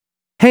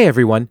Hey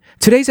everyone!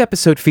 Today's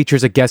episode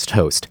features a guest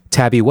host,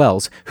 Tabby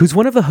Wells, who's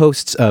one of the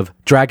hosts of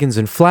Dragons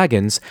and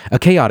Flagons, a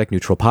chaotic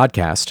neutral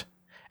podcast.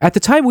 At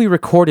the time we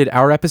recorded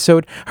our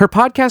episode, her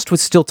podcast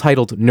was still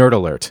titled Nerd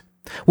Alert.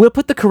 We'll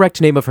put the correct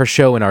name of her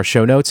show in our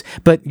show notes,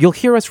 but you'll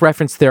hear us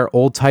reference their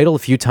old title a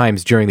few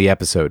times during the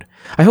episode.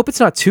 I hope it's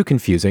not too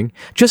confusing.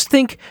 Just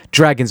think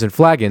Dragons and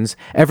Flagons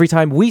every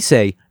time we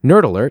say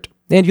Nerd Alert,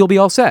 and you'll be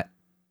all set.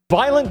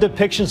 Violent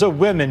depictions of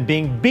women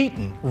being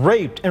beaten,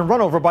 raped, and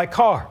run over by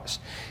cars.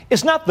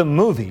 It's not the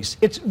movies,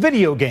 it's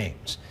video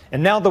games.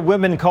 And now the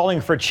women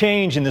calling for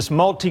change in this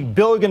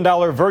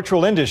multi-billion-dollar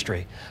virtual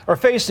industry are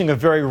facing a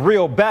very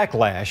real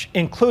backlash,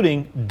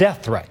 including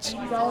death threats.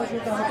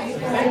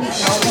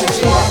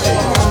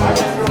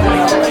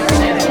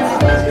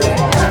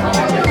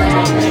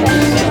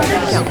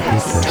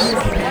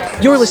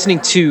 You're listening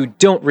to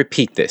Don't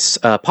Repeat This,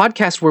 a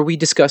podcast where we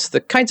discuss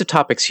the kinds of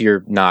topics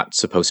you're not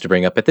supposed to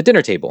bring up at the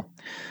dinner table.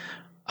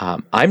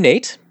 I'm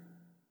Nate.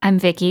 I'm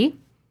Vicky.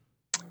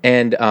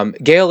 And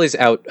Gail is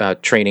out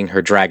training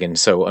her dragon,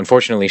 so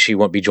unfortunately she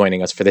won't be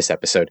joining us for this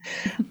episode.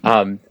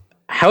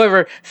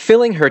 However,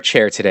 filling her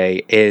chair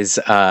today is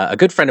a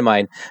good friend of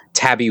mine,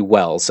 Tabby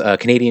Wells, a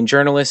Canadian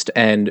journalist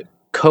and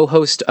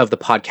co-host of the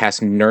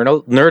podcast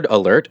Nerd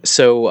Alert.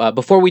 So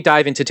before we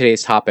dive into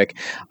today's topic,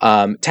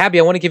 Tabby,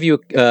 I want to give you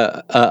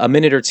a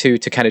minute or two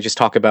to kind of just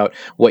talk about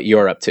what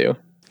you're up to.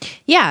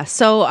 Yeah,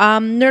 so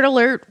Nerd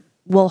Alert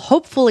will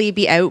hopefully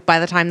be out by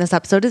the time this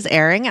episode is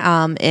airing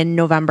in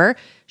November.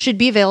 Should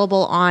be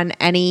available on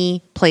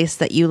any place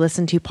that you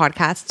listen to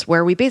podcasts,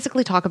 where we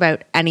basically talk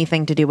about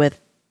anything to do with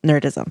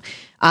nerdism.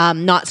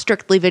 Not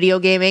strictly video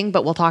gaming,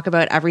 but we'll talk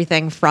about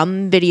everything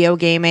from video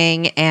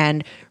gaming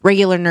and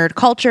regular nerd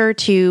culture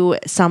to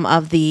some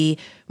of the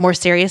more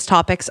serious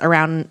topics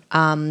around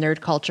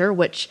nerd culture,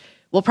 which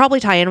will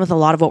probably tie in with a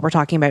lot of what we're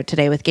talking about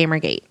today with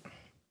Gamergate.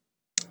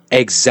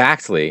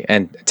 Exactly.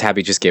 And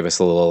Tabby just gave us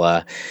a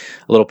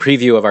little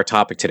preview of our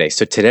topic today.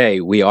 So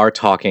today we are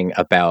talking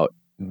about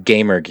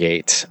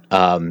Gamergate.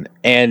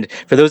 And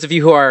for those of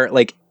you who are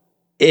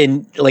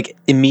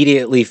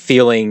immediately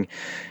feeling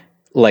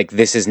like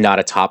this is not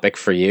a topic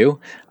for you,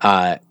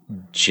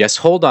 just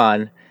hold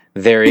on.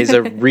 There is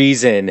a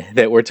reason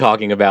that we're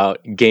talking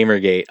about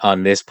Gamergate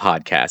on this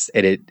podcast.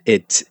 And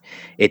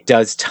it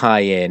does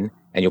tie in,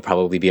 and you'll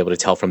probably be able to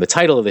tell from the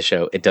title of the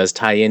show, it does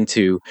tie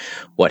into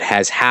what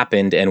has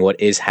happened and what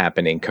is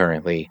happening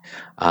currently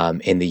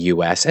in the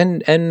US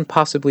and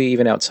possibly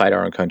even outside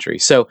our own country.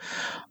 So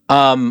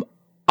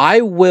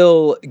I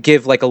will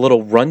give like a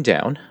little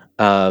rundown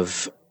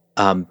of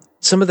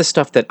some of the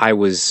stuff that I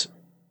was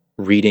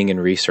reading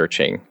and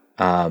researching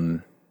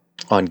on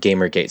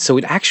Gamergate. So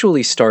it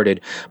actually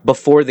started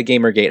before the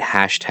Gamergate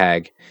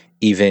hashtag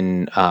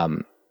even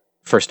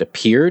first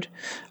appeared.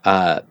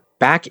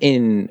 Back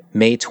in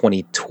May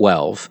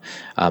 2012,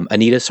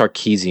 Anita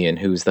Sarkeesian,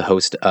 who's the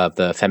host of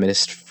the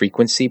Feminist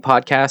Frequency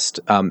podcast,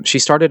 she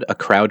started a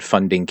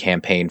crowdfunding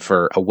campaign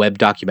for a web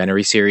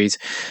documentary series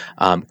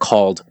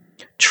called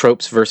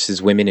Tropes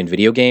versus Women in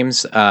Video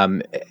Games.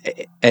 And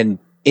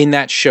in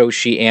that show,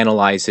 she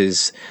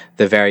analyzes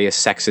the various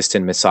sexist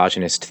and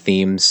misogynist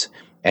themes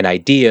and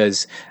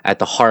ideas at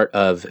the heart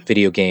of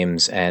video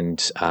games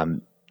and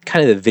kind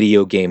of the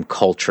video game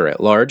culture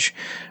at large.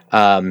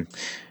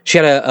 She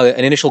had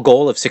an initial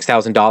goal of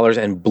 $6,000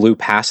 and blew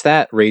past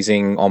that,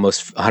 raising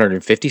almost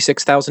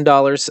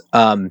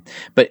 $156,000.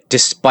 But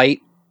despite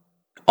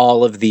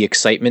all of the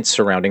excitement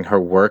surrounding her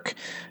work,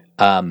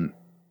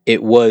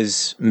 it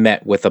was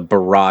met with a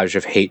barrage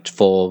of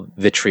hateful,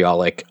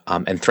 vitriolic,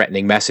 and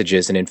threatening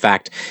messages. And in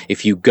fact,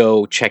 if you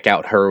go check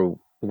out her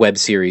web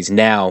series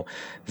now,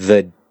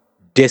 the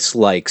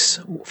dislikes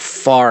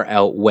far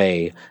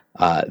outweigh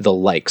the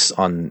likes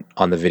on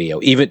the video.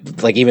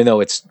 Even though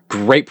it's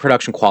great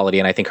production quality,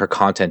 and I think her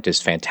content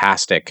is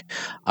fantastic,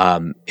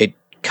 it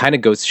kind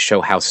of goes to show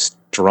how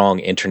strong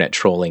internet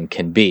trolling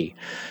can be.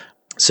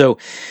 So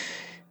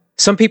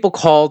some people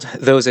called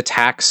those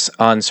attacks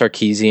on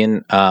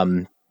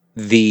Sarkeesian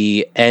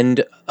the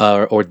end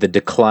or the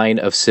decline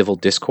of civil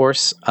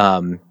discourse.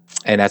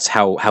 And that's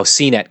how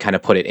CNET kind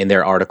of put it in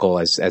their article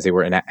as they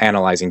were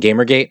analyzing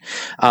Gamergate.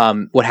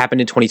 What happened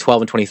in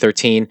 2012 and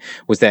 2013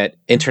 was that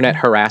internet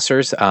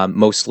harassers,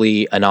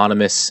 mostly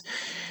anonymous,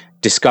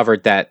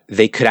 discovered that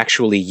they could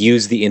actually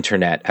use the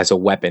internet as a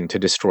weapon to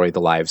destroy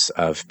the lives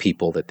of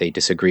people that they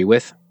disagree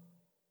with.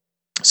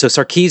 So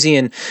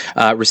Sarkeesian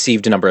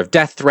received a number of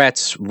death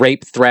threats,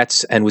 rape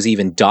threats, and was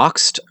even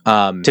doxxed.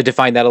 To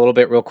define that a little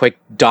bit real quick,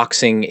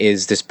 doxing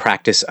is this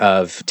practice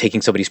of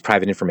taking somebody's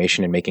private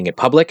information and making it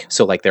public.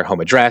 So like their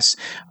home address,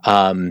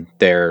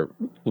 their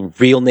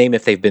real name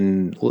if they've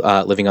been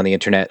living on the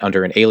internet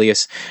under an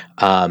alias,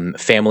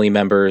 family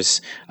members,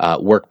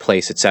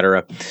 workplace,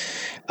 etc.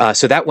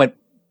 So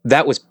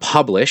that was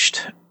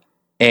published,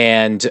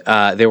 and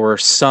there were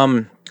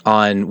some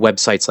on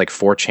websites like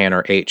 4chan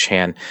or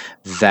 8chan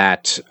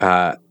that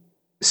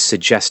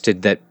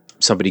suggested that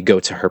somebody go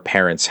to her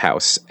parents'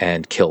 house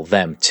and kill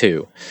them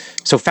too.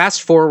 So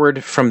fast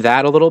forward from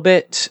that a little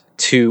bit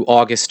to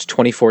August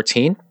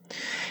 2014,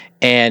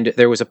 And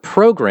there was a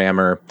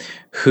programmer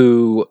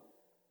who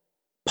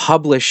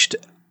published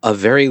a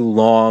very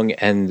long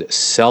and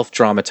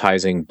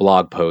self-dramatizing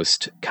blog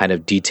post kind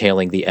of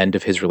detailing the end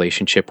of his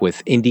relationship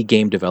with indie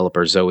game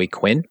developer Zoe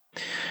Quinn.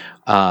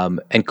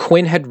 And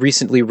Quinn had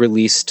recently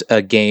released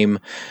a game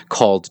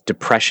called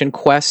Depression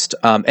Quest.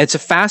 It's a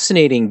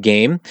fascinating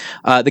game.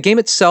 The game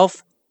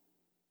itself,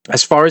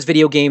 as far as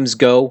video games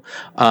go,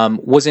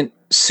 wasn't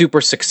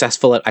super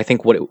successful at, I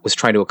think, what it was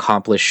trying to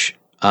accomplish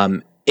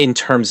in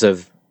terms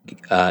of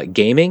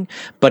gaming,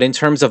 but in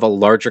terms of a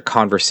larger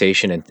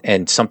conversation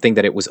and something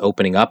that it was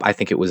opening up, I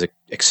think it was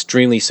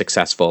extremely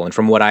successful. And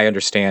from what I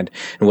understand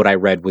and what I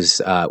read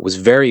was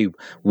very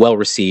well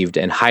received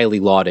and highly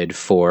lauded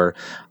for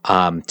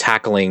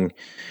tackling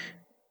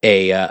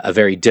a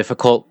very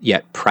difficult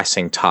yet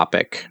pressing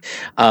topic.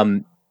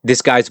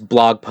 This guy's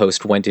blog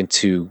post went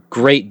into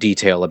great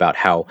detail about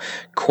how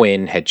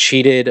Quinn had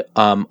cheated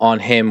on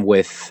him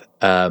with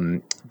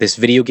this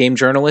video game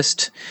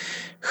journalist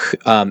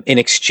in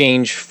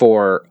exchange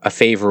for a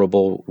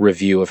favorable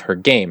review of her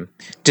game.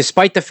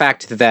 Despite the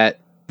fact that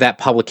that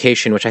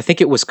publication, which I think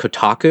it was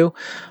Kotaku,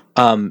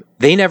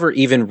 they never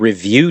even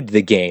reviewed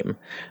the game.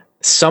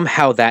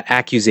 Somehow that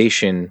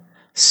accusation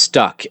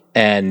stuck,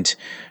 and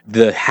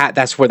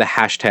that's where the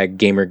hashtag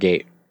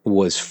Gamergate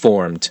was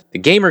formed. The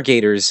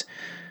Gamergaters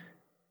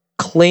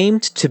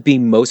claimed to be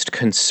most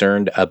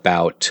concerned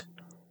about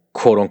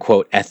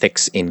quote-unquote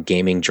ethics in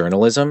gaming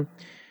journalism.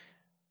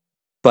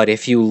 But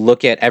if you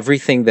look at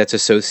everything that's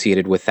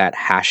associated with that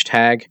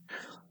hashtag,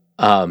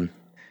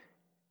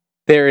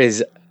 there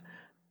is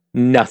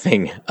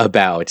nothing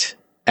about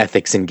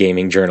ethics in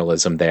gaming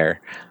journalism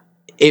there.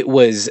 It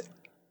was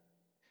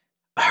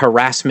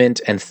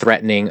harassment and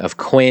threatening of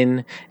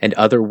Quinn and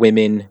other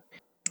women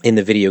in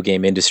the video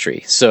game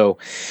industry. So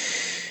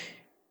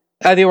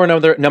there were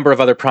a number of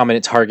other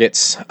prominent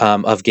targets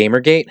of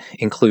Gamergate,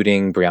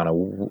 including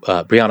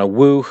Brianna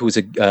Wu, who's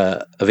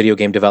a video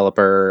game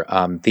developer,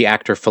 the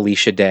actor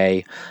Felicia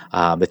Day,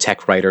 the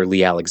tech writer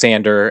Lee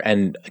Alexander,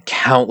 and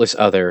countless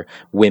other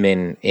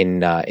women in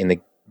the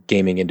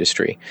gaming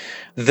industry.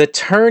 The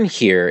turn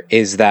here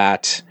is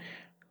that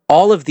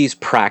all of these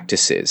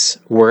practices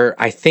were,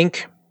 I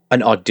think,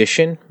 an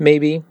audition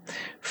maybe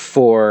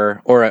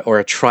for or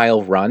a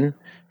trial run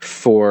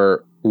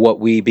for what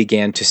we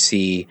began to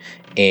see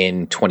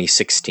in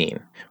 2016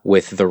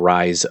 with the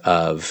rise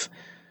of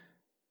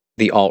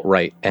the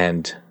alt-right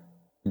and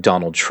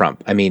Donald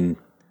Trump. I mean,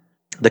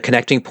 the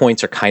connecting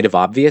points are kind of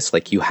obvious.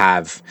 Like, you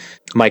have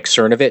Mike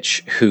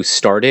Cernovich, who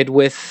started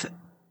with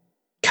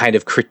kind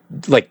of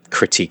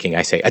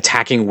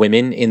attacking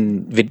women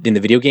in the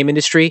video game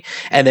industry,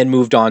 and then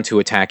moved on to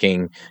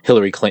attacking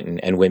Hillary Clinton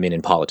and women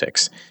in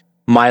politics.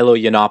 Milo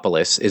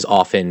Yiannopoulos is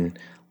often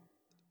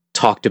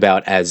talked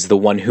about as the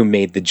one who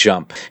made the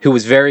jump, who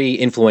was very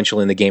influential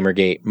in the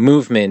Gamergate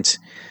movement.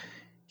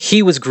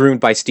 He was groomed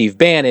by Steve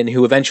Bannon,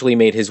 who eventually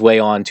made his way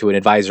on to an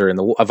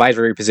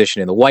advisory position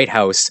in the White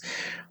House.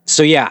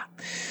 So yeah,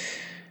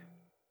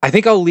 I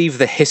think I'll leave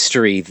the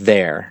history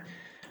there.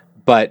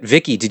 But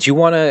Vicky, did you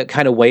want to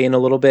kind of weigh in a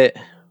little bit?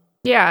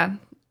 Yeah.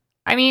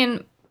 I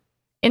mean,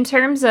 in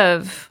terms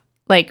of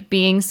like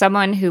being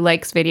someone who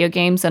likes video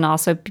games and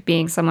also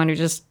being someone who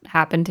just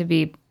happened to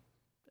be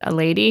a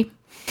lady,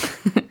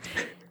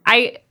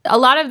 a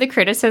lot of the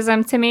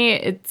criticism to me,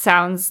 it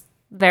sounds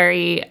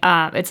very,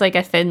 it's like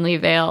a thinly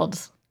veiled,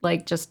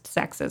 like just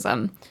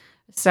sexism.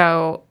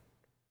 So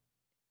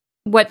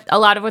a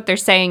lot of what they're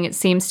saying, it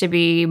seems to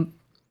be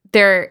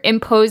they're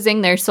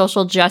imposing their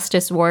social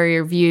justice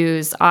warrior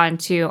views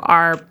onto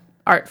our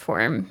art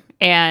form.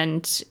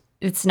 And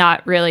it's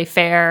not really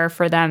fair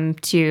for them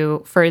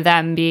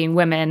being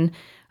women,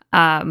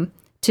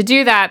 to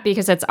do that,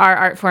 because it's our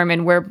art form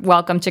and we're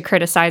welcome to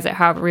criticize it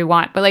however we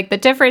want. But like, the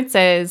difference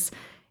is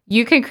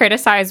you can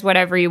criticize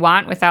whatever you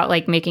want without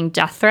like making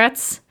death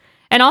threats.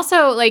 And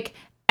also, like,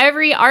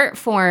 every art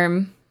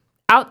form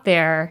out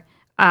there,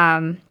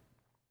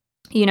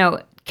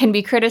 can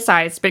be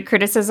criticized, but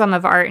criticism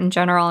of art in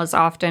general is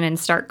often in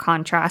stark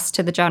contrast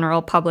to the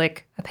general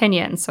public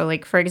opinion. So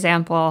like, for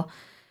example,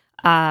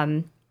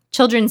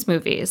 children's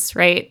movies,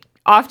 right,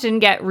 often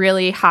get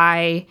really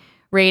high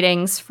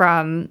ratings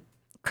from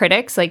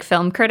critics, like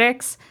film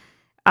critics.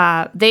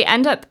 They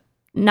end up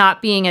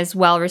not being as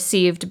well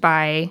received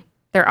by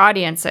their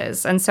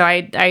audiences. And so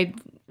I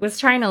was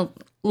trying to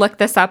look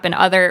this up in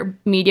other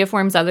media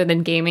forms other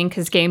than gaming,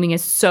 because gaming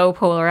is so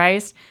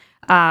polarized.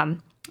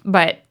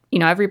 But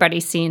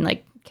everybody's seen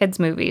like kids'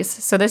 movies.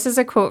 So this is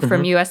a quote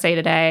from USA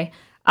Today.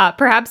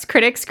 Perhaps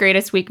critics'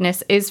 greatest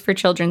weakness is for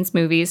children's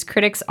movies.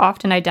 Critics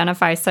often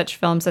identify such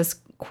films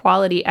as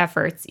quality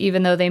efforts,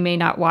 even though they may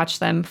not watch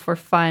them for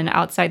fun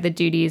outside the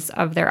duties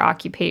of their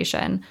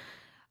occupation.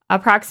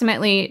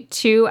 Approximately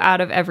 2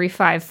 out of every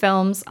 5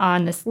 films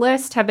on this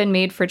list have been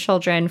made for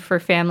children for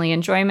family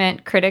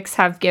enjoyment. Critics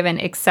have given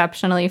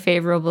exceptionally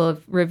favorable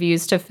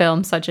reviews to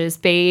films such as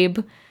Babe,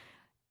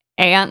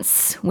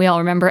 Ants, we all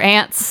remember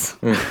Ants,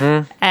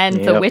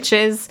 and The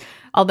Witches,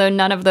 although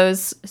none of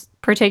those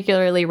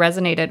particularly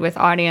resonated with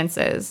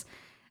audiences.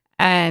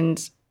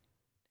 And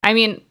I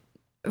mean,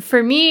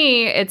 for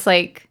me, it's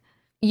like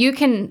you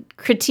can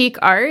critique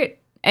art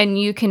and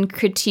you can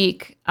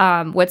critique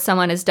what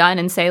someone has done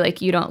and say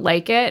like you don't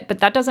like it, but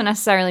that doesn't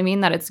necessarily mean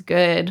that it's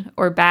good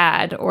or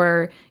bad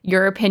or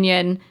your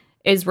opinion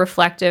is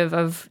reflective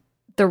of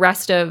the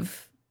rest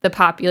of the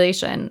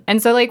population.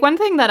 And so like one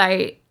thing that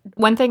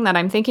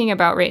I'm thinking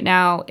about right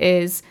now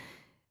is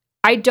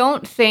I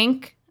don't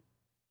think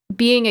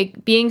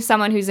being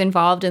someone who's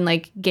involved in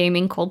like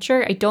gaming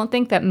culture, I don't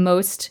think that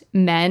most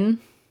men,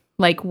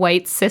 like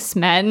white cis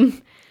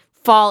men,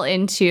 fall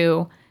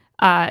into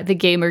the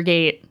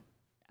Gamergate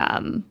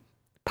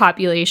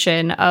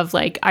population of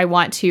like, I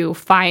want to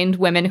find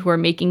women who are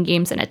making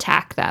games and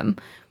attack them.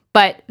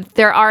 But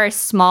there are a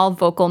small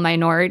vocal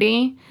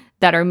minority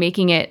that are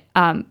making it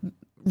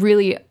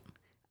really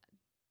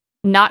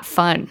not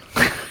fun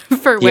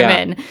for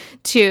women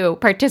to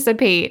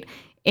participate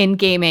in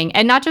gaming.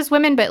 And not just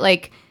women, but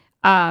like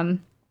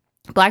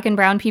Black and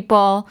brown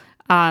people,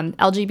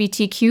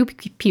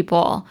 LGBTQ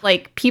people,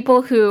 like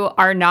people who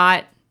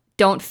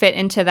don't fit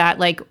into that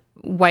like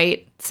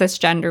white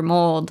cisgender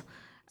mold.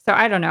 So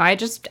I don't know.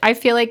 I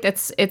feel like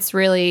it's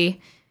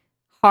really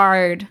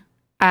hard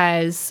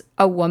as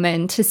a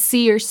woman to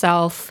see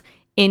yourself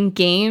in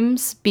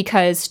games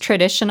because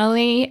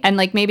traditionally, and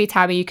like maybe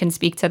Tabby, you can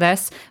speak to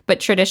this, but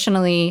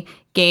traditionally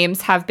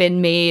games have been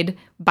made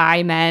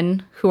by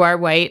men who are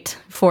white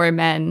for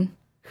men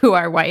who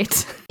are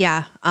white.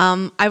 Yeah,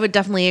 I would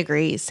definitely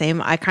agree.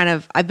 Same.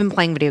 I've been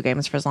playing video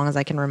games for as long as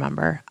I can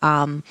remember.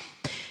 And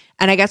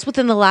I guess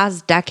within the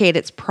last decade,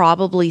 it's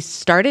probably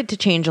started to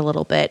change a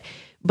little bit,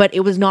 but it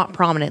was not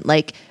prominent.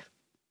 Like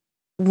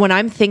when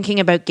I'm thinking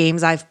about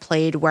games I've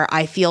played where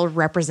I feel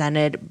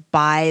represented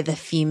by the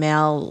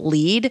female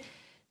lead,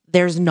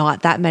 there's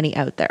not that many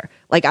out there.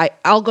 Like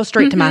I'll go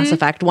straight to Mass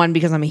Effect, one,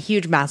 because I'm a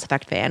huge Mass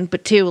Effect fan,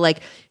 but two, like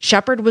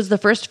Shepard was the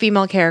first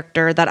female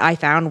character that I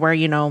found where,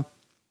 you know,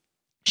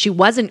 she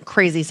wasn't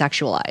crazy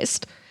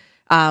sexualized.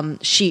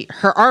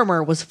 Her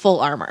armor was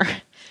full armor,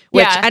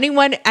 which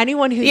anyone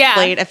who's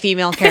played a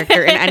female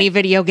character in any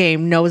video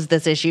game knows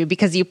this issue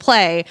because you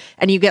play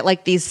and you get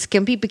like these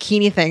skimpy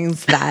bikini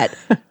things that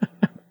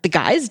the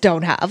guys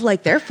don't have,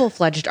 like their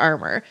full-fledged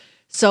armor.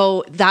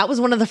 So that was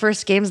one of the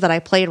first games that I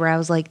played where I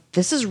was like,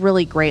 this is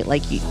really great.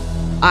 Like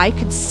I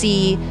could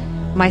see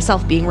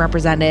myself being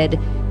represented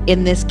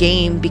in this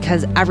game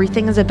because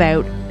everything is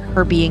about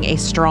her being a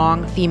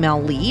strong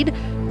female lead,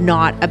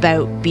 not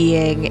about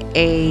being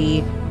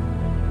a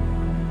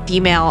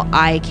female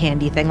eye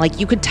candy thing. Like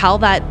you could tell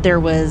that there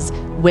was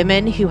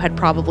women who had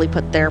probably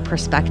put their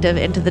perspective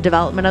into the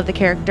development of the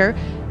character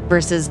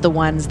versus the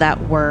ones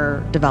that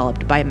were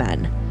developed by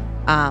men.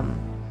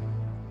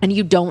 And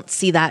you don't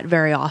see that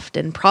very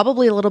often,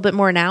 probably a little bit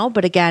more now,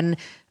 but again,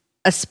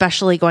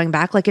 especially going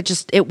back, like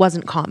it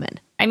wasn't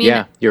common. I mean,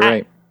 yeah, you're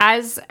right.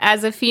 As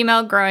a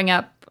female growing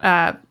up,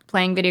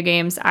 playing video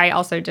games, I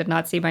also did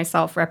not see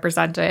myself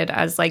represented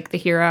as like the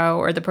hero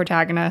or the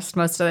protagonist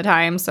most of the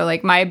time. So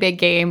like my big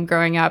game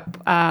growing up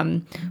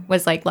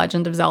was like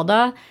Legend of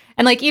Zelda.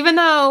 And like even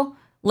though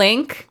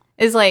Link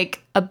is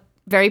like a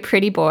very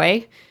pretty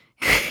boy,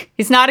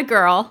 he's not a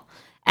girl.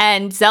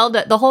 And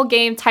Zelda, the whole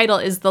game title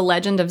is The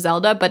Legend of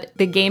Zelda, but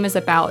the game is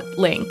about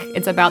Link.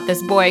 It's about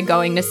this boy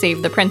going to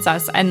save the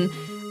princess. And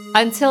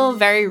until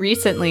very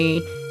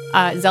recently,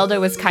 Zelda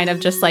was kind of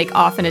just like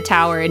off in a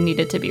tower and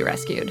needed to be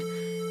rescued.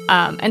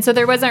 And so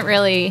there wasn't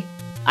really,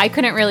 I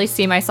couldn't really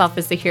see myself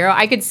as the hero.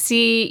 I could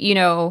see, you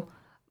know,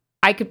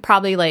 I could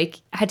probably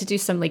like, I had to do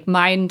some like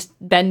mind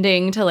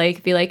bending to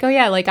like be like, oh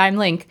yeah, like I'm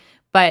Link.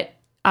 But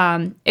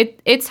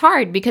it's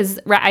hard because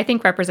I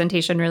think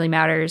representation really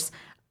matters.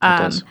 It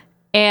does.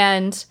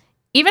 And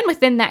even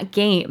within that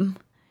game,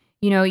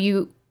 you know,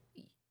 you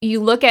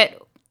look at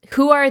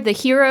who are the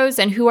heroes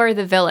and who are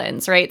the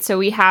villains, right? So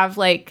we have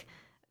like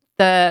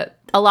a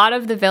lot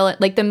of the villain,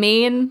 like the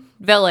main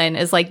villain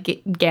is like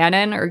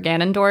Ganon or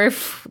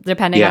Ganondorf,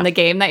 depending on the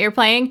game that you're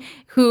playing,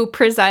 who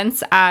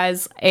presents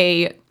as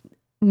a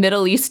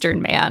Middle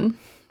Eastern man,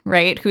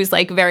 right? Who's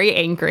like very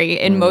angry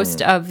in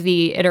most of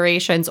the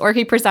iterations, or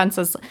he presents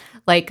as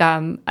like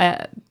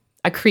a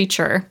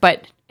creature,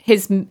 but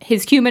his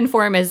human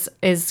form is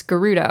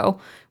Gerudo,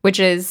 which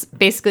is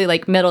basically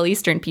like Middle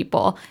Eastern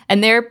people,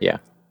 and they're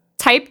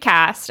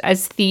typecast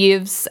as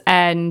thieves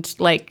and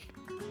like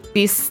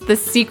the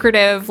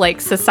secretive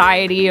like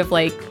society of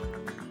like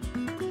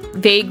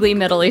vaguely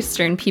Middle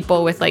Eastern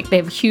people with like they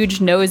have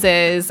huge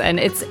noses, and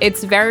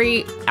it's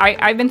very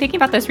I've been thinking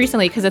about this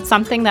recently because it's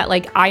something that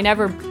like I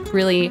never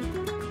really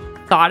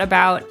thought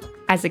about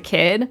as a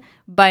kid,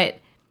 but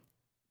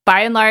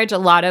by and large, a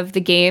lot of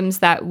the games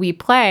that we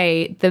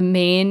play, the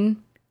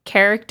main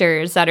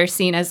characters that are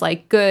seen as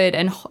like good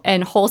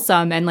and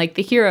wholesome and like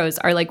the heroes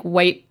are like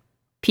white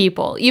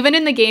people. Even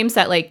in the games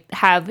that like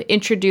have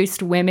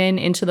introduced women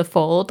into the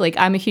fold, like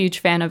I'm a huge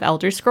fan of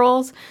Elder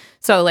Scrolls.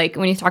 So like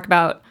when you talk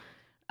about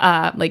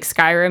like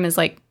Skyrim is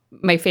like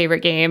my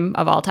favorite game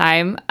of all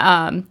time.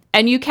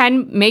 And you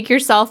can make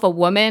yourself a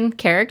woman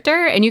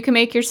character, and you can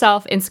make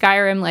yourself in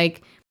Skyrim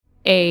like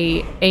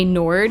a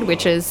Nord,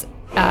 which is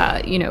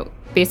you know,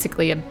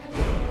 basically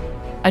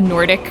a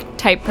Nordic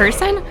type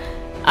person.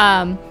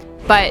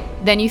 But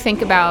then you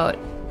think about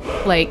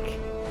like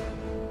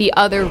the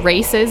other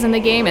races in the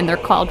game, and they're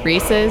called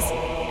races,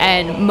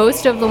 and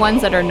most of the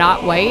ones that are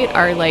not white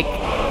are like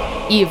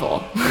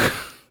evil.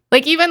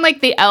 Like even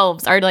like the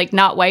elves are like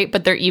not white,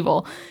 but they're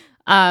evil.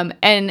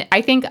 And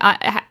I think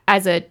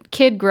as a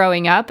kid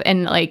growing up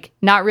and like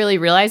not really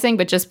realizing,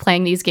 but just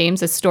playing these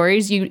games as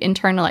stories, you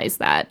internalize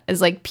that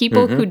as like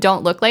people who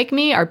don't look like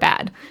me are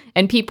bad,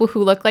 and people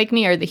who look like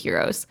me are the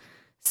heroes.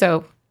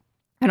 So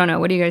I don't know.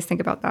 What do you guys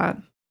think about that?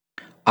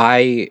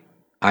 I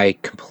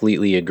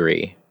completely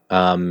agree.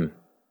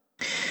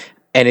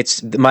 And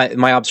it's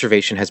my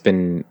observation has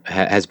been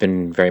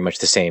very much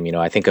the same. You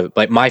know, I think of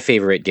like my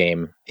favorite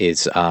game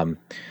is The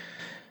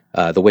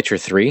Witcher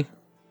 3.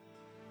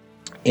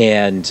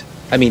 And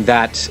I mean,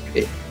 that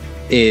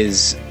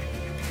is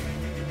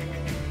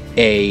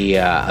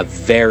a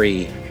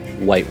very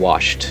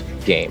whitewashed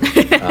game.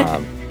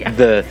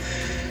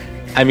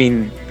 I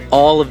mean,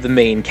 all of the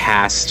main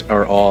cast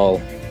are all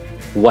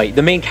white.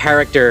 The main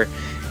character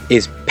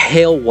is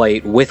pale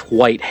white with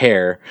white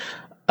hair.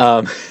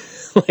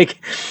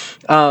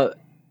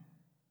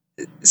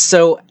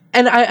 So,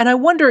 and I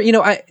wonder, you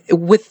know,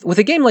 with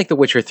a game like The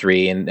Witcher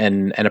 3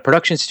 and a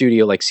production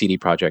studio like CD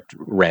Projekt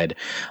Red,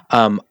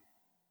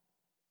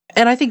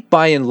 and I think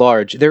by and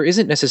large, there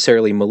isn't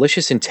necessarily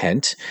malicious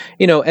intent,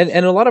 you know,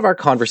 and a lot of our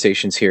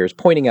conversations here is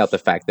pointing out the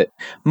fact that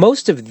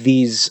most of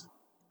these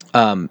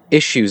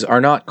issues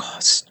are not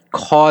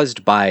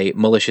caused by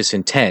malicious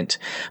intent,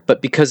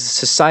 but because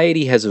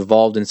society has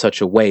evolved in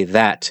such a way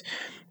that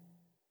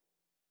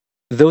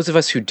those of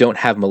us who don't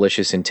have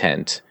malicious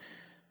intent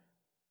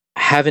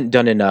haven't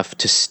done enough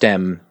to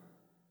stem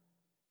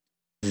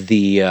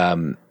the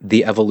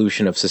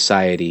evolution of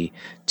society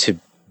to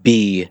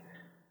be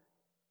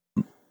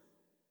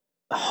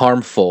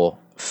harmful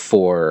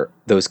for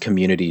those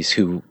communities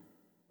who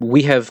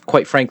we have,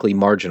 quite frankly,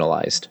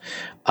 marginalized.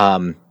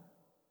 You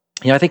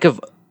know, I think of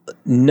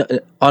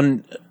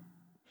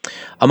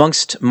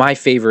amongst my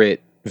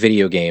favorite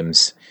video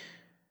games,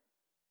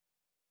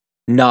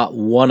 not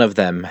one of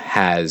them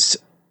has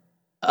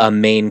a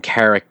main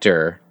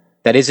character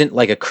that isn't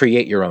like a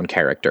create your own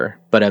character,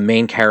 but a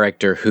main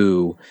character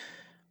who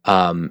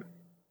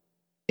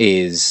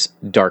is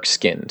dark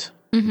skinned,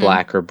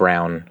 black or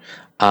brown.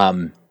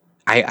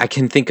 I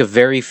can think of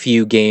very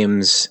few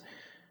games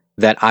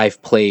that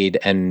I've played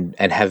and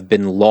have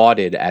been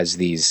lauded as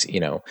these, you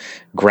know,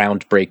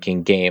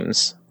 groundbreaking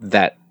games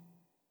that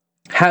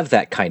have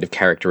that kind of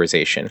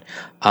characterization.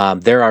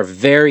 There are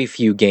very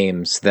few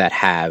games that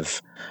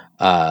have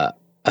a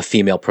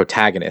female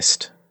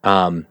protagonist.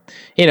 You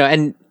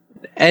know,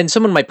 and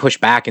someone might push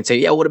back and say,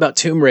 "Yeah, what about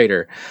Tomb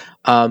Raider?"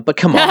 But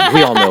come on,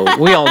 we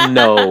all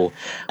know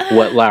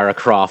what Lara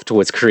Croft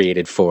was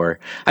created for.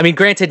 I mean,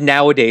 granted,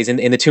 nowadays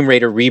in the Tomb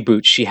Raider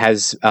reboot, she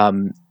has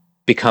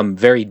become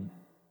very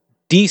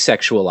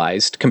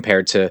desexualized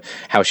compared to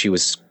how she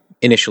was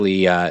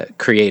initially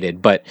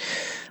created. But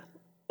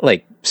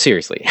like,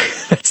 seriously,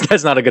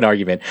 that's not a good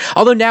argument.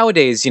 Although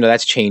nowadays, you know,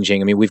 that's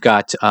changing. I mean, we've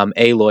got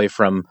Aloy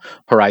from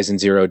Horizon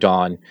Zero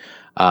Dawn,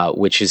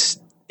 which is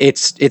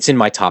it's in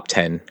my top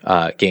 10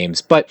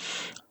 games. But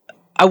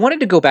I wanted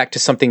to go back to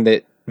something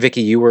that,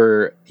 Vicky, you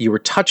were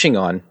touching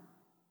on,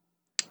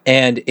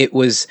 and it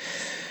was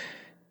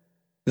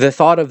the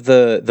thought of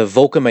the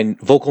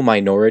vocal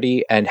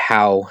minority, and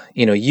how,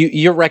 you know,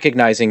 you're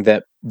recognizing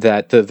that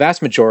the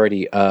vast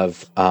majority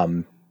of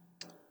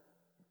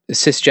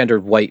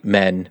cisgendered white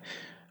men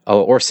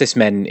or cis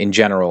men in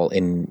general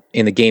in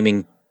the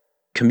gaming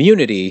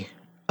community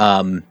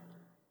are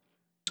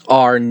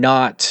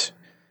not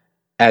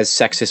as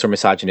sexist or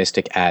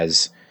misogynistic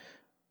as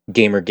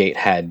Gamergate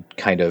had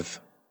kind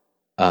of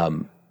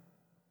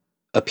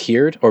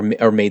appeared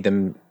or made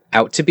them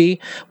out to be.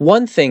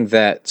 One thing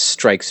that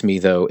strikes me,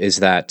 though, is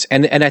that,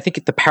 and I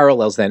think the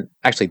parallels then,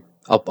 actually,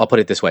 I'll put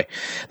it this way.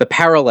 The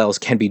parallels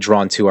can be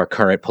drawn to our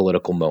current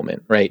political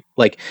moment, right?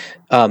 Like,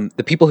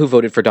 the people who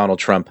voted for Donald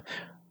Trump,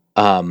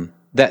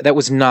 that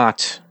was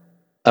not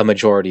a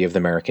majority of the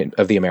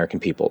American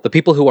people. The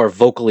people who are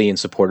vocally in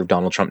support of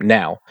Donald Trump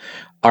now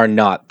are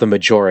not the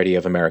majority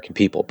of American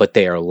people, but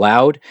they are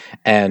loud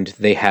and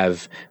they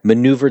have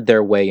maneuvered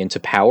their way into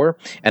power.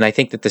 And I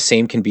think that the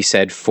same can be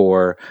said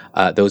for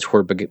those who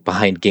are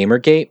behind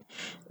Gamergate,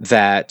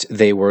 that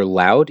they were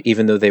loud,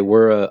 even though they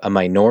were a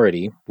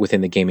minority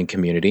within the gaming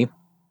community.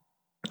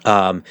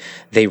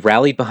 They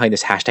rallied behind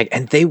this hashtag,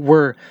 and they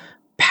were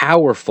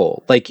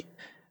powerful. Like,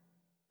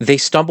 they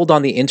stumbled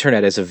on the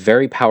internet as a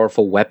very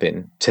powerful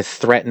weapon to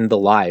threaten the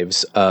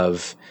lives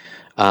of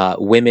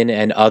women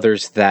and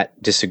others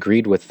that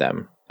disagreed with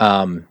them.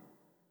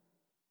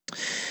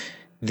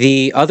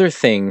 The other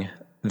thing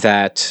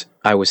that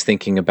I was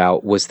thinking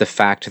about was the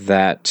fact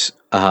that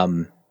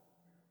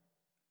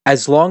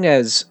as long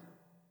as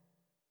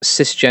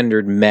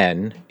cisgendered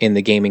men in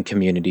the gaming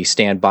community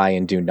stand by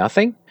and do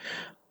nothing,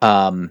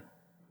 the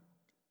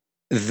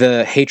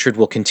hatred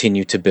will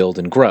continue to build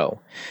and grow.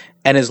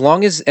 And as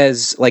long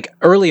as like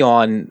early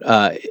on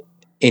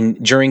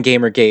during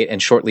Gamergate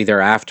and shortly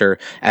thereafter,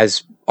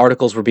 as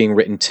articles were being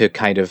written to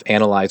kind of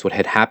analyze what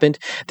had happened,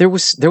 there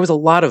was a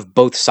lot of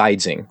both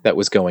sidesing that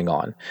was going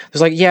on.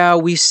 There's like, yeah,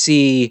 we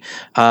see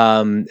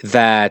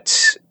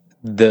that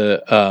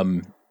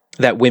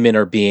that women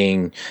are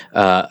being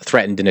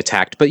threatened and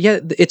attacked, but yeah,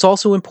 it's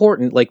also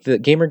important. Like the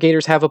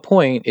Gamergaters have a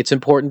point. It's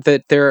important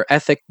that there are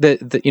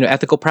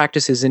ethical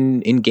practices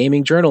in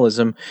gaming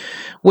journalism,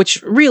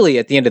 which really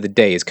at the end of the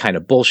day is kind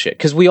of bullshit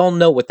because we all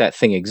know what that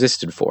thing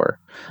existed for.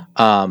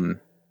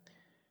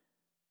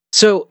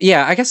 So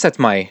yeah, I guess that's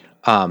my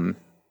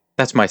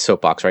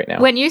soapbox right now.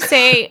 When you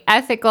say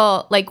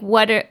ethical, like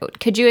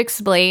could you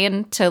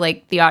explain to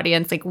like the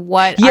audience, like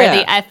what are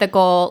the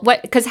ethical,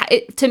 because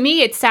to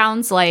me it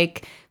sounds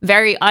like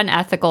very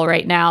unethical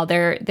right now.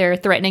 They're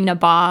threatening to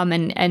bomb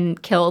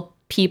and kill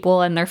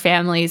people and their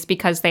families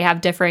because they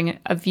have differing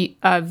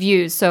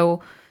views.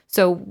 So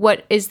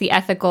what is the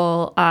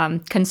ethical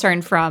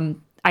concern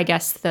from, I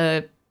guess,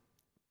 the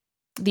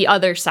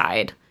other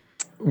side?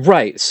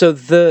 Right. So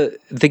the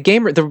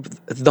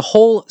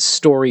whole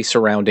story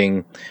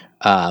surrounding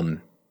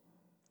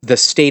the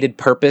stated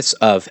purpose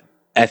of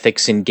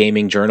ethics in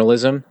gaming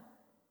journalism,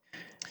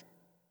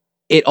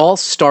 it all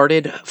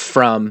started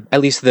from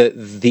at least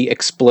the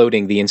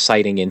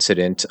inciting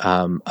incident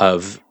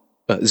of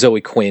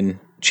Zoe Quinn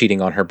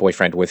cheating on her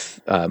boyfriend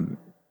with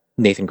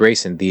Nathan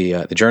Grayson,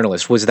 the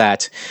journalist, was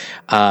that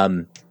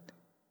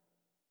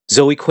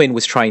Zoe Quinn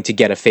was trying to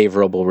get a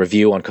favorable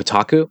review on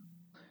Kotaku.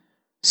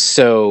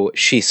 So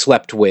she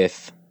slept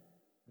with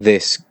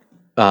this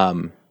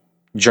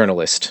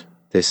journalist,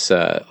 this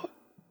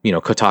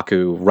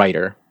Kotaku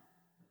writer,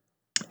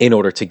 in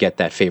order to get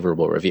that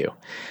favorable review.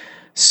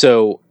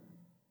 So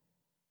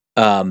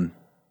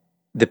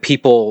the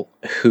people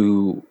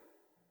who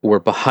were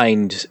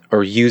behind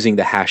or using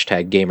the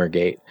hashtag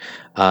Gamergate,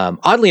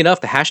 oddly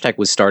enough, the hashtag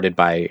was started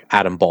by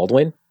Adam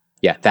Baldwin.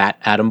 Yeah, that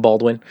Adam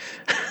Baldwin.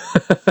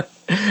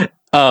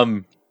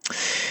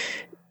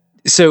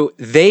 So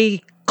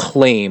they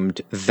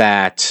claimed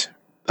that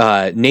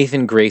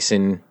Nathan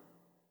Grayson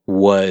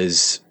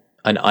was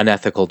an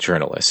unethical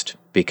journalist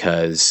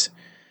because,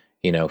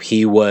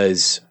 he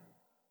was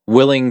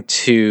willing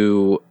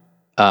to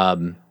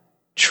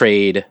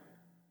trade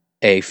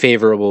a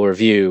favorable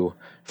review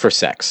for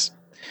sex.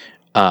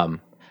 Not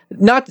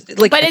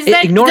like, but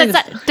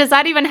does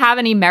that even have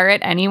any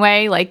merit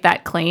anyway? Like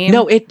that claim?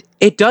 No,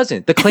 it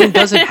doesn't. The claim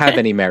doesn't have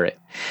any merit.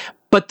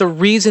 But the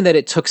reason that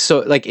it took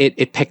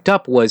it picked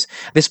up was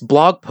this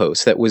blog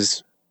post that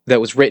was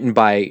written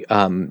by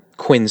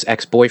Quinn's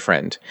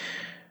ex-boyfriend.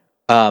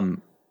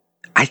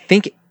 I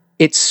think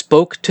it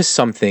spoke to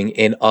something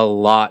in a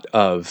lot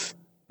of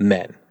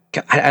men.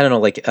 I don't know,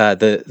 like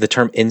the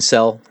term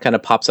incel kind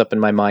of pops up in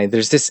my mind.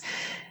 There's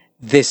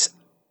this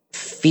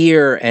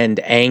fear and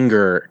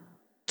anger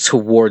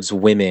towards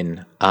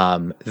women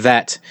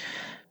that.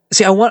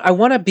 See, I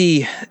want to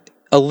be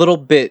a little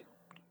bit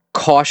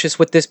cautious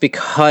with this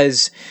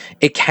because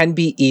it can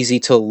be easy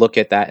to look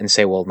at that and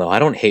say, well, no, I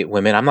don't hate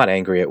women. I'm not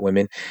angry at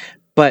women.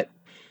 But,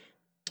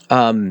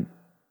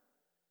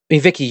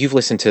 Vicky, you've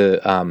listened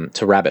to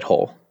Rabbit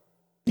Hole.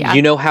 Yeah.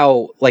 You know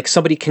how like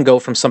somebody can go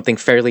from something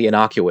fairly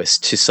innocuous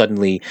to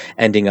suddenly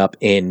ending up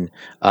in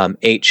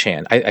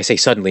 8chan. I say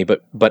suddenly,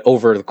 but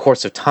over the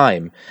course of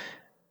time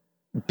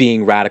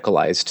being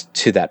radicalized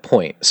to that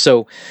point.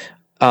 So,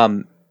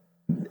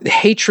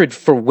 hatred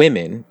for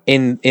women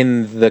in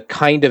the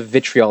kind of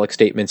vitriolic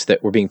statements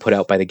that were being put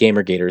out by the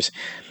Gamergaters,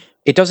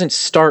 it doesn't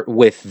start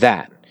with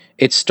that.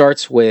 It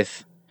starts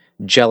with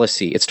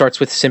jealousy. It starts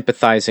with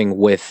sympathizing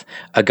with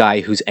a guy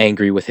who's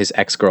angry with his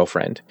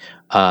ex-girlfriend.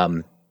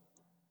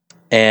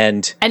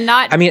 There's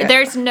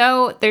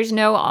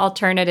no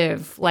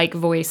alternative like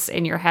voice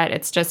in your head.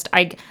 It's just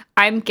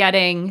I'm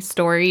getting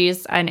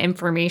stories and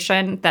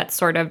information that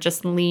sort of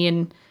just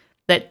lean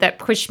that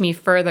push me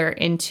further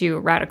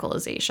into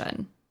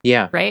radicalization.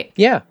 Yeah. Right?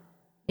 Yeah.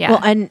 Well,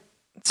 and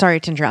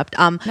sorry to interrupt.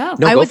 No,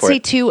 I would say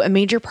too, a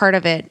major part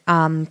of it,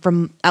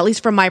 from at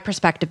least from my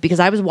perspective, because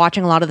I was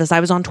watching a lot of this.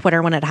 I was on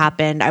Twitter when it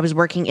happened. I was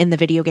working in the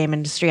video game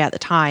industry at the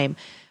time.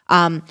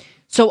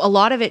 So a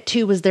lot of it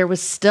too was there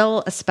was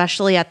still,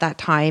 especially at that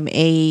time,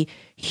 a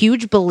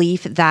huge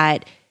belief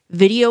that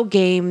video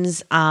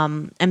games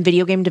and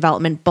video game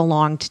development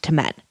belonged to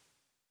men.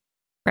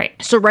 Right.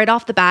 So right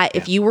off the bat,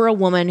 if you were a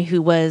woman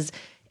who was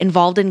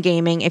involved in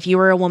gaming, if you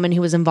were a woman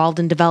who was involved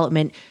in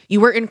development,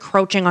 you were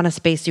encroaching on a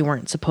space you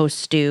weren't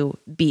supposed to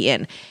be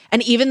in.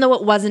 And even though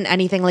it wasn't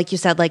anything, like you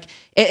said, like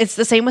it's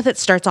the same with It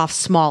Starts Off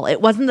Small. It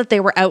wasn't that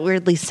they were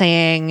outwardly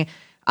saying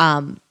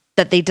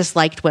that they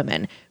disliked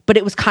women, but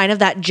it was kind of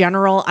that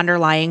general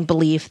underlying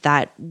belief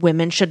that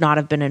women should not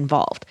have been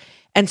involved.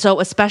 And so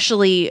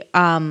especially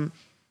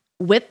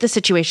with the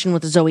situation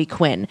with Zoe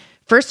Quinn,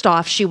 first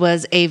off, she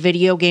was a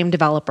video game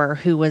developer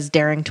who was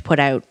daring to put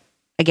out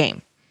a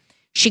game.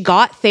 She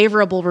got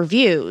favorable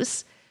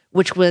reviews,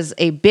 which was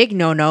a big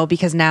no-no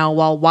because now,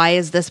 well, why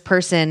is this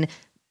person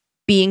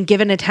being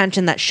given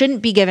attention that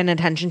shouldn't be given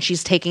attention?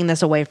 She's taking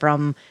this away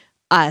from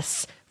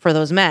us for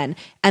those men.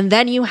 And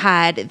then you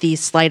had the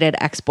slighted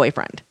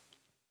ex-boyfriend.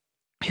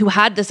 who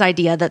had this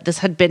idea that this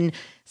had been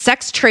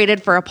sex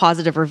traded for a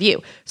positive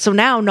review. So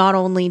now not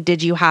only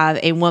did you have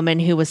a woman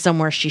who was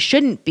somewhere she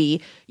shouldn't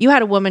be, you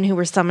had a woman who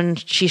was someone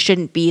she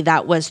shouldn't be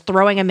that was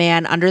throwing a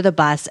man under the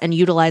bus and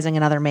utilizing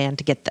another man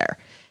to get there.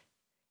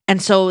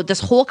 And so this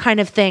whole kind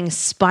of thing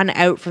spun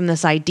out from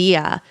this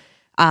idea.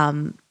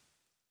 And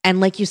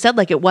like you said,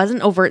 like it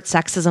wasn't overt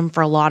sexism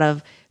for a lot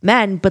of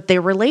men, but they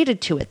related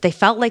to it. They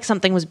felt like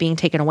something was being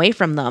taken away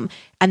from them.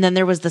 And then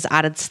there was this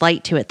added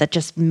slight to it that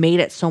just made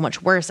it so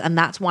much worse. And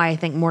that's why I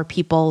think more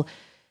people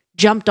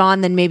jumped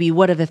on than maybe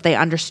would have if they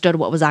understood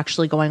what was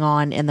actually going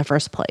on in the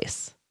first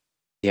place.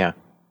 Yeah.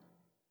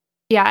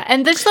 Yeah.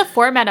 And just the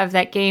format of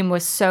that game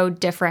was so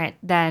different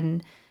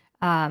than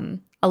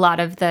a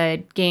lot of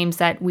the games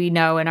that we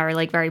know and are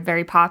like very,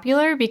 very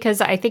popular, because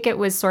I think it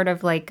was sort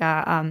of like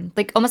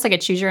almost like a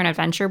choose your own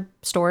adventure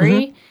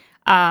story.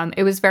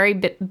 It was very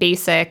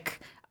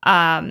basic.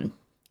 And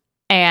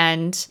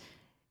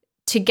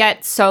to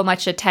get so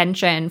much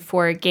attention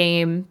for a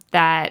game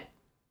that,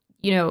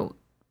 you know,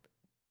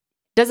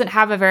 doesn't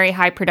have a very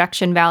high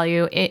production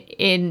value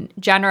in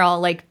general,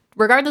 like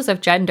regardless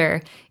of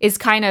gender, is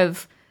kind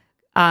of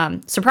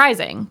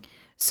surprising.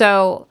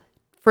 So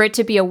for it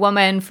to be a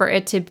woman, for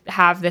it to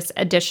have this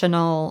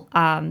additional,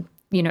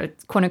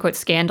 quote unquote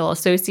scandal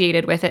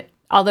associated with it.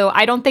 Although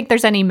I don't think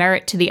there's any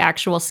merit to the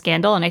actual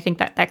scandal. And I think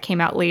that came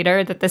out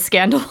later, that the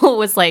scandal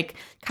was like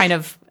kind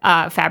of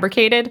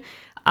fabricated.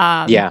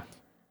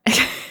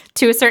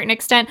 To a certain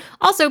extent.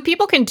 Also,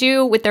 people can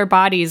do with their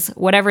bodies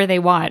whatever they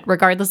want,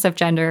 regardless of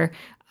gender.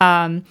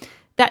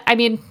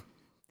 If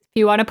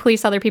you want to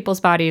police other people's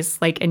bodies,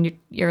 like, and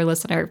you're a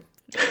listener,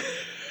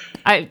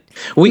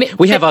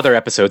 we have other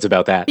episodes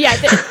about that. Yeah,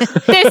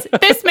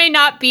 this may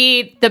not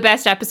be the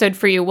best episode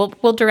for you.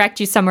 We'll direct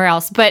you somewhere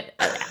else. But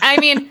I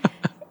mean,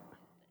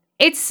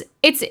 it's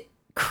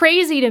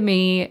crazy to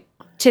me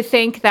to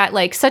think that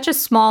like such a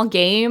small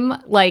game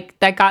like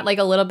that got like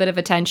a little bit of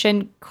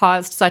attention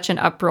caused such an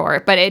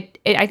uproar. But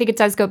I think it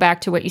does go back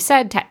to what you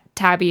said,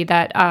 Tabby,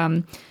 that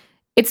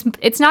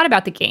it's not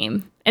about the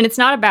game, and it's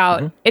not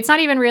about it's not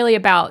even really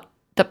about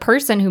the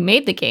person who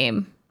made the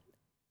game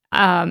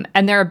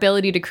and their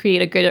ability to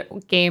create a good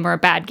game or a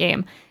bad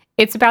game.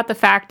 It's about the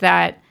fact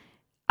that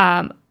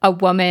a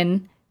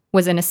woman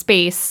was in a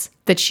space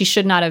that she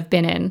should not have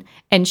been in,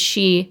 and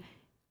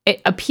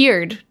it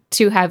appeared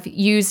to have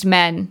used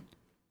men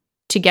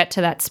to get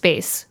to that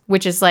space,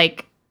 which is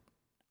like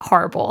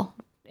horrible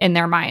in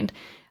their mind.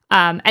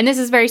 And this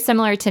is very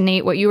similar to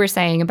Nate, what you were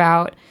saying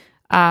about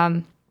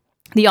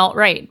the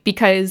alt-right,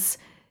 because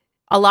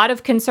a lot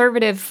of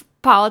conservative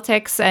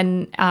politics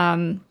and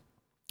a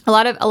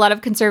lot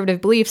of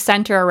conservative beliefs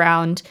center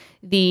around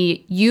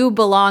the you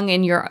belong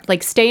in your,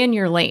 like, stay in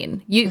your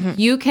lane.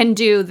 You can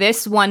do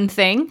this one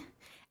thing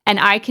and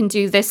I can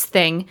do this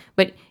thing.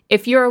 But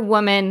if you're a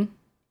woman,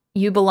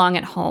 you belong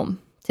at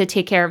home to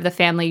take care of the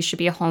family. You should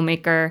be a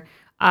homemaker.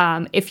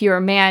 If you're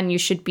a man, you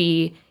should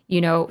be,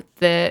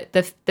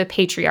 the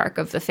patriarch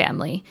of the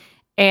family.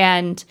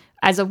 And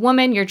as a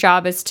woman, your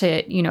job is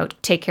to,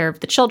 take care of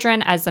the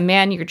children. As a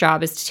man, your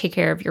job is to take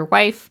care of your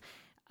wife.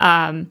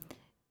 And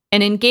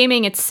in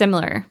gaming, it's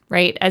similar,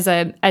 right? As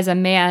a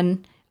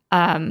man,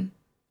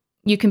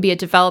 you can be a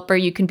developer,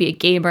 you can be a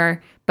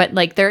gamer, but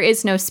like there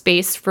is no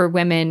space for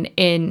women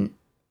in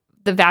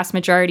the vast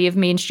majority of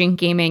mainstream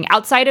gaming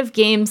outside of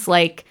games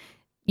like,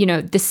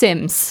 The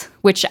Sims,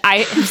 which I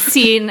have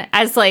seen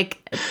as like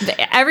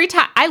every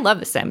time. I love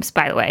The Sims,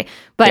 by the way,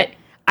 but yeah.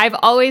 I've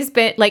always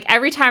been like,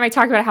 every time I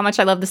talk about how much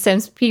I love The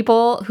Sims,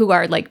 people who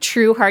are like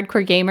true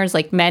hardcore gamers,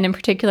 like men in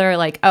particular, are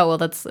like, oh,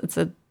 well, it's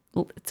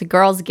a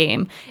girl's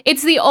game.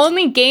 It's the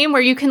only game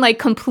where you can like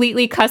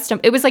completely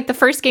it was like the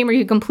first game where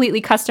you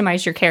completely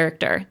customize your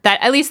character,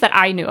 that at least that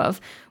I knew of,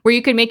 where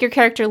you could make your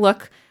character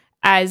look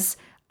as,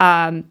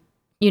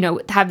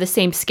 have the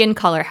same skin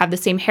color, have the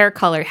same hair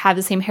color, have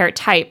the same hair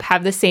type,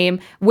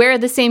 wear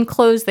the same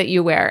clothes that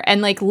you wear,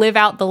 and like live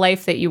out the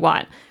life that you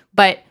want.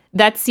 But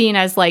that's seen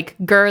as like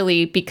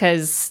girly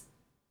because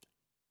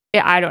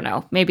I don't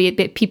know, maybe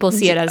people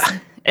see it as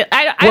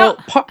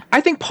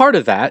I think part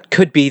of that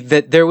could be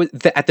that there was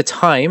at the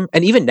time,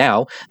 and even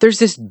now, there's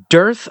this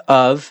dearth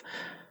of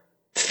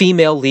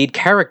female lead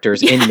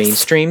characters in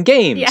mainstream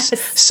games.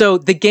 Yes. So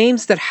the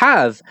games that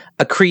have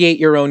a create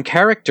your own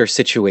character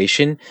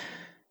situation,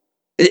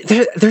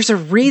 there's a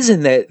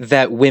reason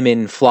that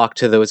women flock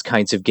to those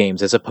kinds of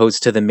games as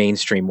opposed to the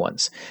mainstream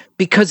ones,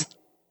 because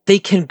they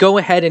can go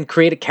ahead and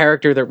create a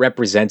character that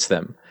represents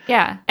them.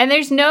 Yeah. And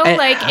there's no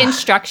like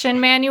instruction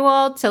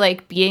manual to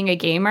like being a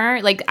gamer.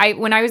 Like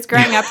when I was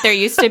growing up, there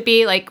used to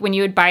be like, when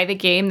you would buy the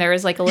game, there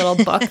was like a little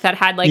book that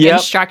had like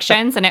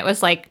instructions, and it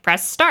was like,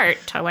 press start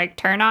to like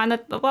turn on the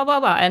blah, blah, blah,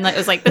 blah. And it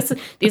was like,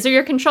 these are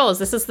your controls.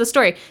 This is the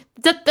story.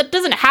 That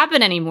doesn't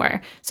happen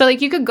anymore. So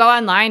like you could go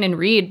online and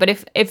read,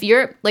 but if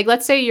you're like,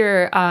 let's say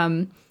you're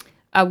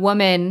a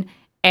woman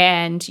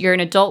and you're an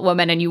adult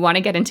woman and you want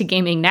to get into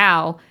gaming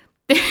now,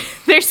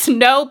 there's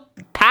no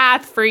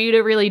path for you to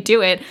really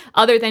do it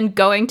other than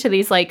going to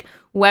these like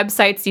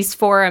websites, these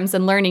forums,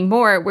 and learning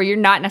more where you're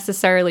not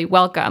necessarily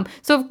welcome.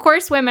 So of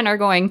course women are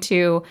going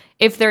to,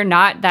 if they're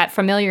not that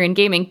familiar in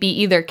gaming, be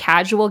either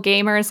casual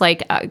gamers,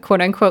 like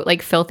quote unquote,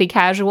 like filthy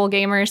casual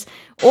gamers,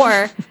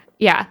 or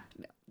yeah,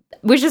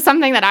 which is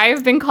something that I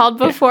have been called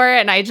before,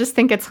 and I just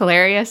think it's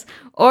hilarious.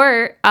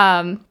 Or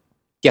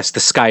yes, the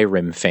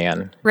Skyrim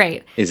fan,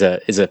 right, is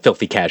a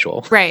filthy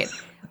casual, right,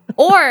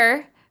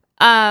 or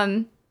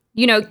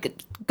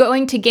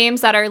going to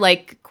games that are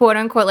like quote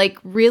unquote like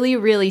really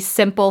really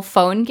simple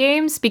phone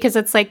games, because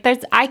it's like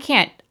I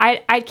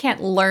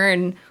can't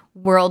learn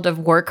World of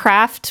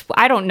Warcraft.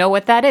 I don't know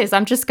what that is.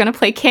 I'm just going to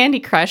play Candy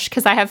Crush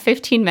because I have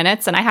 15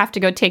 minutes and I have to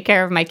go take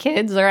care of my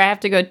kids, or I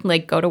have to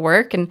go to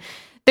work, and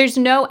there's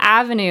no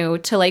avenue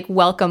to like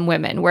welcome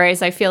women.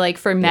 Whereas I feel like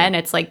for men,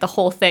 it's like the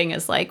whole thing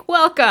is like,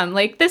 welcome,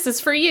 like this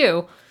is for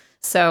you.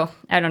 So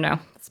I don't know.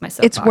 That's my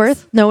soapbox. It's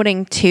worth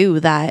noting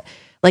too that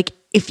like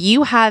if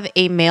you have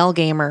a male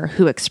gamer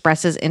who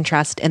expresses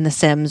interest in The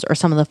Sims or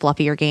some of the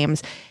fluffier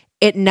games,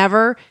 it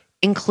never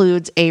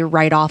includes a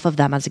write-off of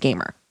them as a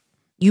gamer.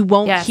 You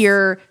won't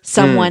hear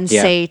someone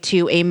say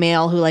to a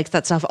male who likes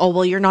that stuff, oh,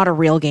 well, you're not a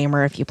real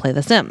gamer if you play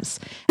The Sims.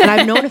 And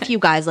I've known a few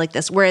guys like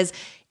this, whereas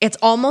it's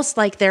almost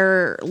like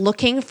they're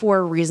looking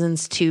for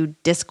reasons to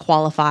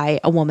disqualify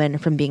a woman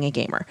from being a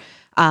gamer.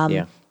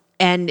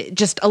 And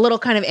just a little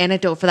kind of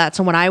anecdote for that.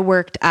 So when I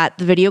worked at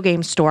the video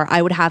game store,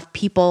 I would have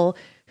people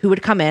who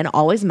would come in,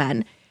 always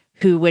men,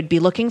 who would be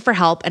looking for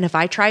help. And if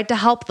I tried to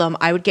help them,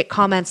 I would get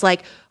comments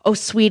like, oh,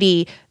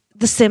 sweetie,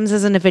 The Sims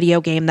isn't a video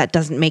game. That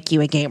doesn't make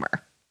you a gamer.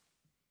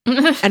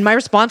 And my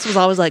response was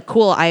always like,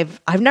 cool, I've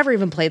never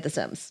even played The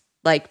Sims.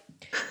 Like,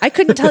 I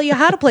couldn't tell you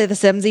how to play The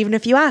Sims even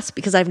if you asked,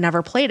 because I've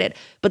never played it.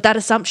 But that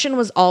assumption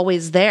was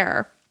always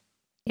there.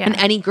 Yeah. And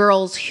any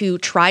girls who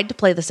tried to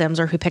play The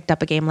Sims or who picked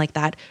up a game like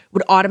that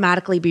would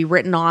automatically be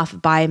written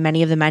off by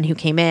many of the men who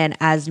came in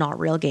as not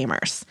real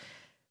gamers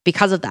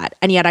because of that.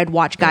 And yet I'd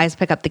watch guys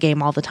pick up the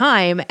game all the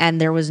time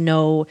and there was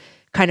no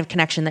kind of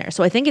connection there.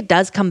 So I think it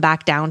does come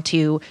back down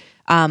to,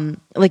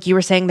 like you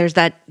were saying,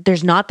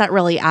 there's not that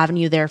really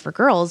avenue there for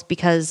girls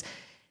because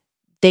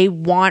they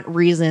want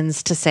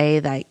reasons to say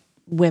that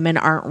women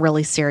aren't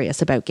really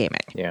serious about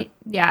gaming.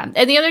 Yeah.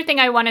 And the other thing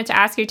I wanted to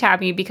ask you,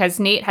 Tabby, because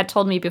Nate had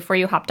told me before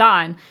you hopped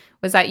on,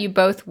 was that you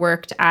both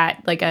worked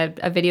at like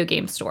a video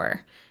game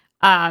store.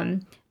 Now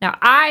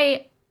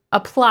I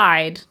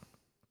applied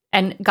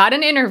and got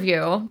an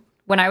interview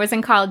when I was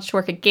in college to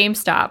work at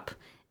GameStop.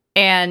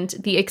 And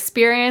the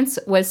experience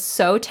was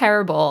so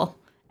terrible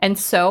and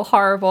so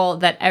horrible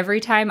that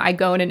every time I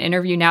go in an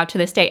interview now to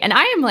this day, and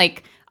I am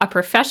like a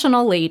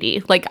professional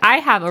lady, like I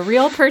have a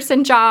real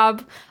person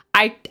job.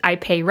 I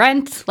pay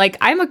rent. Like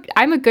I'm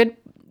a good,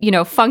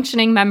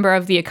 functioning member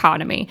of the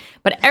economy.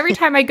 But every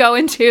time I go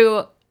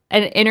into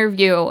an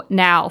interview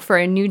now for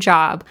a new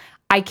job,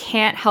 I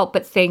can't help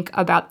but think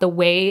about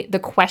the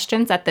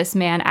questions that this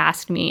man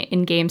asked me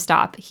in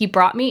GameStop. He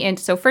brought me in.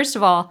 So first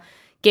of all,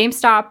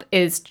 GameStop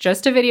is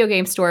just a video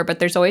game store, but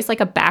there's always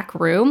like a back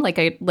room, like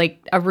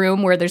a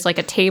room where there's like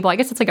a table. I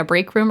guess it's like a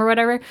break room or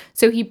whatever.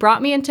 So he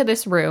brought me into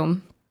this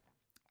room,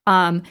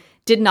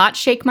 did not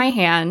shake my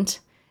hand,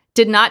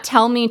 did not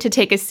tell me to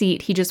take a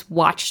seat. He just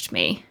watched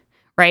me,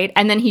 right?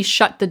 And then he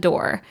shut the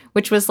door,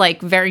 which was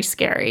like very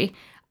scary.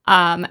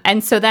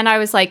 And so then I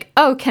was like,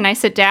 oh, can I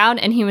sit down?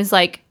 And he was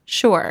like,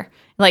 sure.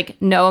 Like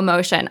no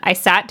emotion. I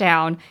sat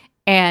down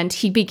and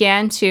he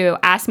began to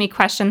ask me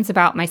questions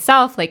about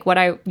myself, like what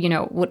I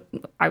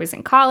was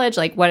in college,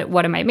 like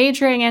what am I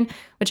majoring in?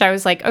 Which I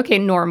was like, okay,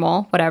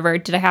 normal, whatever.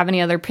 Did I have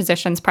any other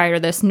positions prior to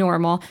this?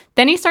 Normal.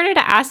 Then he started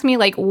to ask me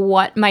like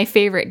what my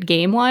favorite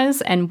game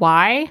was and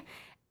why,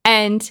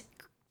 and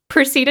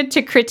proceeded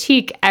to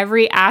critique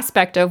every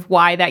aspect of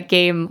why that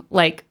game,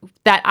 like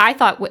that I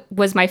thought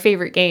was my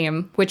favorite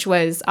game, which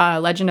was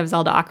Legend of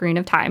Zelda: Ocarina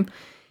of Time.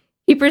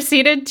 He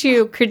proceeded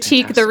to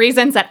critique the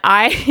reasons that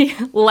I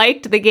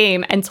liked the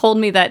game and told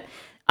me that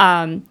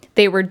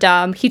they were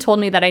dumb. He told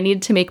me that I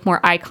needed to make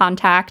more eye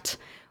contact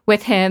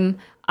with him.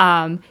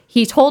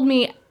 He told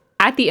me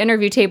at the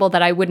interview table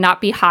that I would not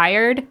be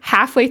hired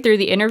halfway through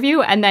the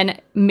interview and then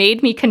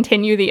made me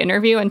continue the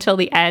interview until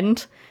the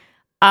end.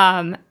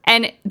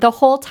 And the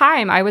whole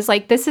time I was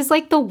like, this is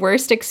like the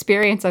worst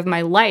experience of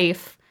my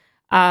life.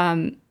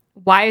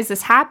 Why is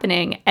this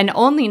happening? And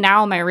only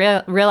now am I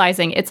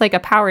realizing it's like a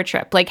power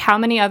trip. Like how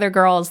many other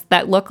girls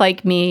that look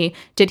like me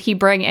did he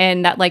bring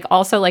in that like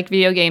also like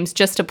video games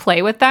just to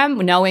play with them,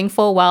 knowing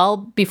full well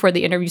before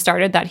the interview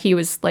started that he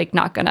was like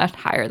not gonna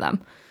hire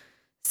them.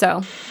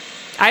 So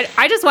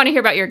I just want to hear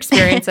about your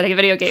experience at a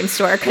video game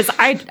store because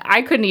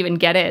I couldn't even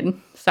get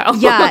in. So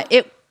yeah,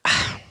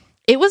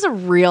 it was a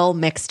real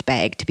mixed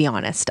bag, to be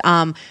honest.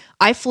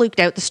 I fluked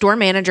out. The store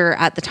manager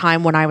at the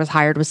time when I was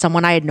hired was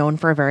someone I had known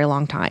for a very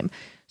long time.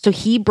 So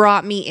he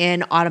brought me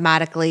in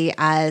automatically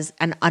as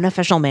an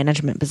unofficial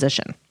management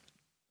position.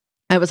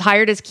 I was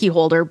hired as key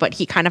holder, but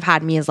he kind of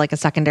had me as like a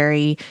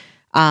secondary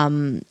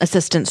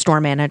assistant store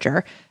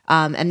manager.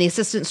 And the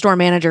assistant store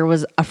manager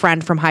was a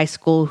friend from high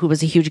school who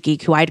was a huge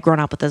geek who I'd grown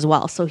up with as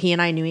well. So he and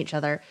I knew each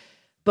other.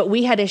 But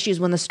we had issues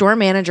when the store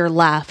manager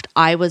left.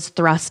 I was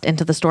thrust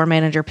into the store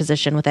manager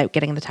position without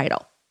getting the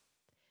title.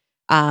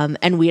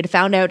 And we had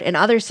found out in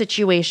other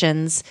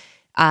situations,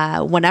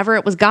 whenever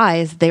it was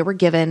guys, they were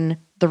given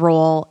the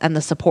role and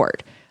the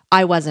support.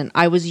 I wasn't.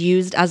 I was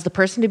used as the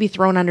person to be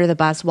thrown under the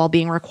bus while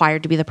being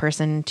required to be the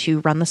person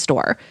to run the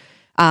store.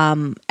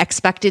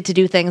 Expected to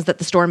do things that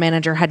the store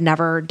manager had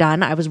never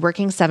done. I was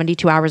working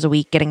 72 hours a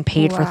week, getting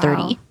paid for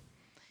 30.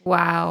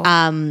 Wow.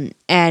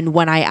 And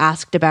when I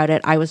asked about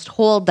it, I was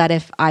told that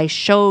if I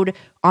showed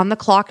on the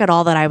clock at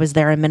all that I was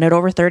there a minute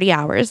over 30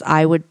 hours,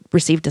 I would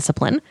receive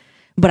discipline,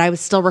 but I was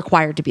still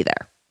required to be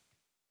there.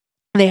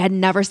 They had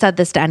never said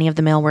this to any of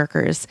the male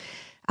workers.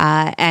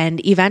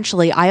 And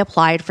eventually I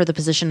applied for the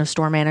position of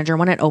store manager.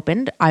 When it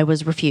opened, I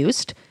was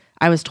refused.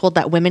 I was told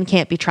that women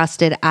can't be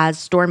trusted as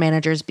store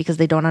managers because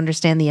they don't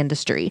understand the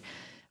industry.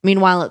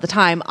 Meanwhile, at the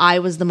time, I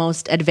was the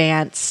most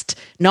advanced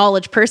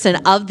knowledge person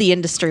of the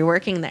industry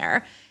working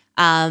there.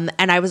 And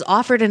I was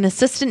offered an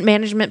assistant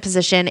management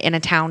position in a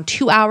town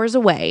 2 hours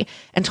away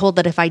and told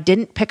that if I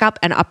didn't pick up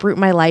and uproot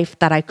my life,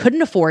 that I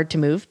couldn't afford to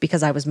move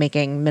because I was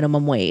making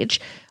minimum wage.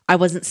 I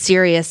wasn't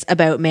serious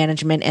about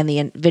management and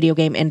the video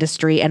game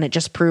industry, and it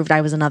just proved I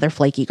was another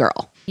flaky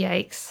girl.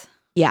 Yikes.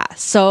 Yeah.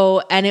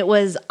 So, and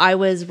I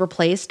was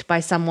replaced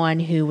by someone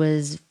who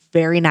was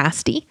very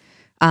nasty.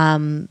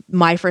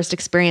 My first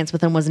experience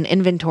with him was an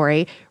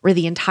inventory where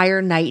the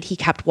entire night he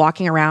kept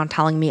walking around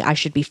telling me I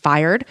should be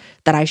fired,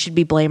 that I should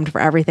be blamed for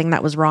everything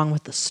that was wrong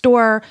with the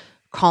store,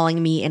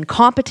 calling me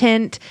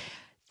incompetent,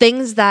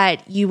 things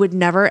that you would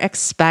never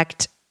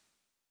expect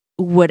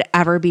would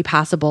ever be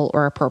passable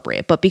or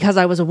appropriate. But because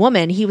I was a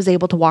woman, he was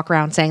able to walk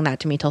around saying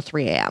that to me till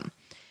 3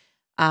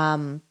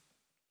 a.m.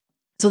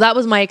 So that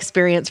was my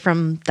experience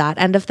from that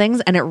end of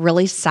things. And it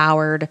really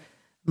soured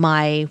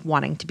my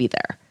wanting to be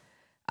there.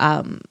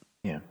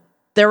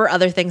 There were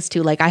other things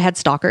too. Like I had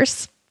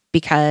stalkers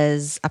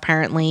because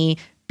apparently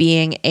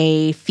being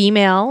a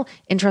female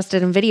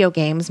interested in video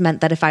games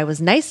meant that if I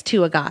was nice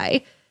to a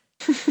guy,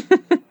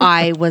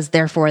 I was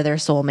therefore their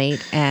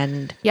soulmate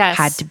and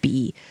had to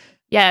be.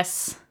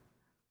 Yes.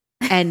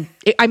 And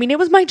it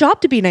was my job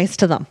to be nice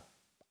to them.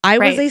 I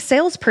was a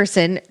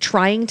salesperson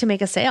trying to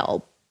make a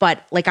sale.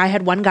 But like I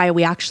had one guy,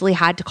 we actually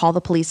had to call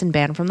the police and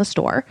ban him from the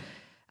store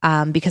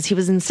because he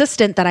was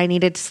insistent that I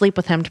needed to sleep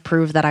with him to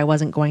prove that I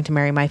wasn't going to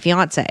marry my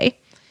fiance.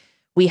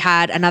 We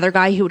had another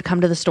guy who would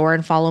come to the store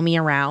and follow me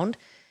around.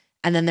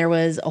 And then there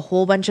was a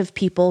whole bunch of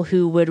people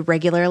who would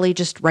regularly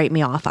just write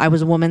me off. I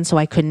was a woman, so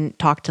I couldn't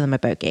talk to them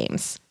about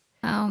games.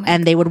 Oh,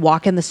 and they would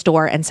walk in the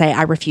store and say,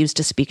 I refuse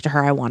to speak to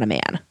her. I want a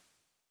man.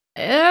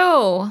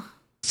 Ew.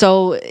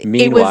 So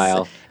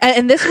meanwhile,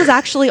 and this was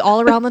actually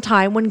all around the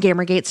time when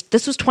Gamergate,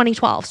 this was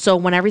 2012. So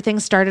when everything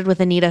started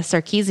with Anita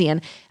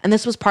Sarkeesian, and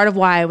this was part of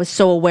why I was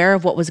so aware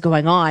of what was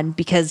going on,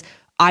 because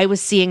I was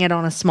seeing it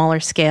on a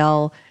smaller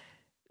scale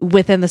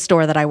within the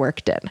store that I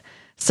worked in.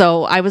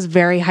 So I was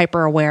very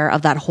hyper aware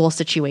of that whole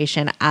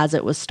situation as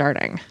it was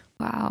starting.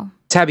 Wow.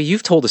 Tabby,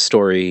 you've told a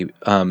story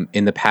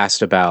in the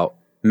past about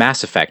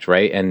Mass Effect,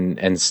 right?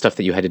 And stuff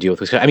that you had to deal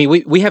with. I mean,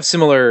 we have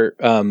similar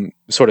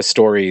sort of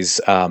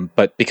stories,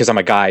 but because I'm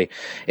a guy,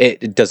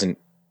 it doesn't.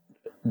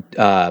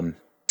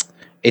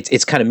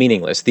 It's kind of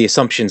meaningless. The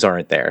assumptions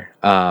aren't there.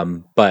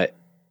 But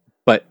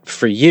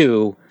for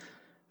you,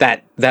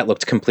 that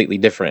looked completely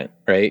different,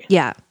 right?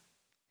 Yeah.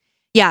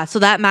 Yeah. So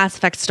that Mass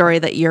Effect story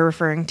that you're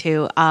referring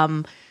to.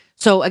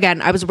 So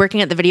again, I was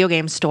working at the video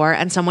game store,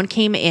 and someone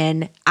came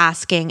in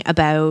asking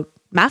about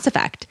Mass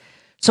Effect.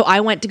 So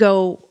I went to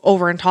go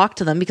over and talk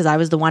to them because I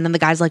was the one, and the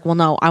guy's like, well,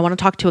 no, I want to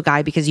talk to a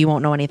guy because you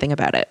won't know anything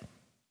about it.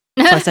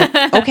 So I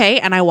said, okay.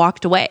 And I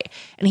walked away,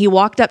 and he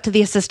walked up to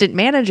the assistant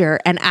manager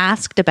and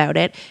asked about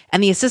it.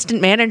 And the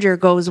assistant manager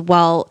goes,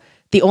 well,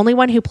 the only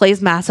one who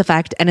plays Mass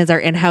Effect and is our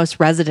in-house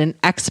resident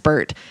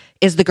expert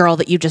is the girl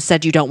that you just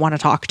said you don't want to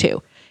talk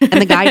to. And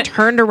the guy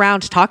turned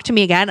around to talk to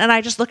me again. And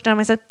I just looked at him.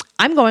 I said,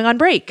 I'm going on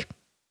break.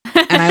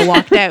 And I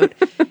walked out.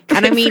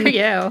 And I mean,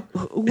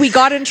 we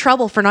got in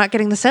trouble for not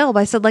getting the sale. But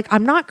I said, like,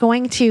 I'm not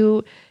going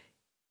to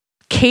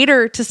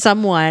cater to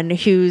someone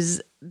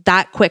who's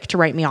that quick to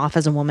write me off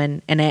as a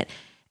woman in it.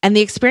 And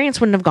the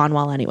experience wouldn't have gone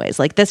well anyways.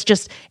 Like this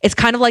it's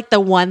kind of like the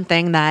one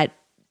thing that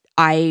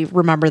I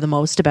remember the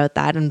most about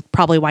that, and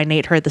probably why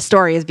Nate heard the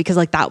story, is because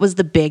like that was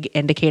the big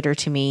indicator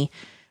to me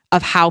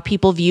of how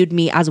people viewed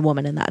me as a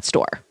woman in that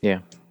store. Yeah.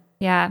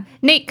 Yeah.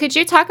 Nate, could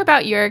you talk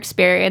about your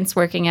experience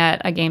working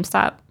at a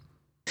GameStop?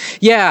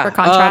 Yeah. For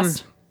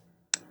contrast.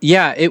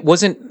 Yeah, it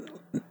wasn't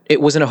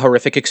a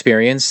horrific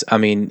experience. I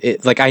mean,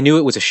 I knew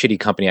it was a shitty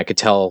company. I could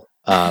tell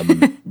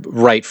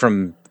right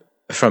from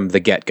the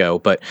get-go,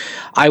 but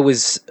I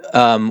was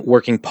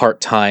working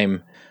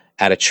part-time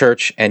at a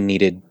church and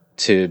needed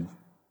to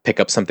pick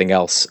up something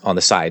else on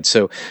the side.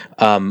 So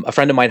a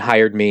friend of mine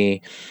hired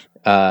me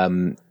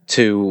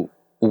to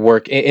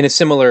work in a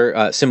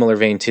similar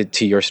vein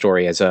to your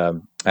story as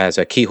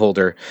a key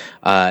holder.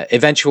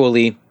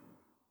 Eventually,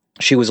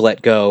 she was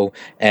let go,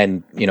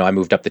 and I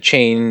moved up the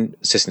chain,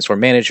 assistant store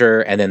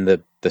manager, and then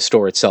the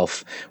store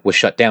itself was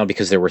shut down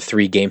because there were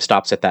 3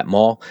 GameStops at that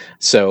mall.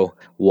 So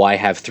why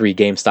have 3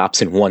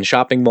 GameStops in one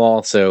shopping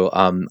mall? So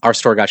our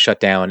store got shut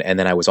down, and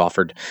then I was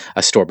offered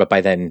a store, but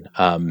by then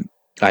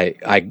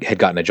I had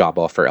gotten a job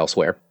offer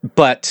elsewhere.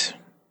 But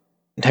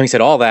having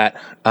said all that,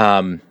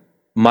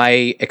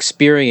 my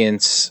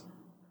experience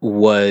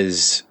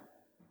was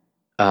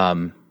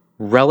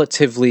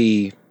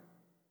relatively,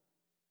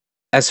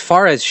 as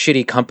far as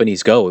shitty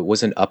companies go, it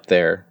wasn't up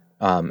there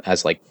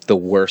as like the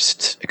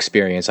worst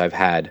experience I've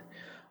had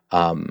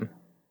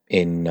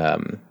in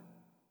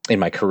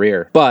my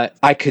career. But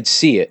I could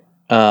see it.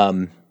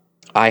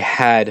 I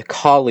had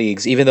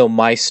colleagues, even though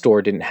my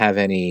store didn't have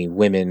any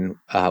women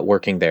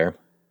working there.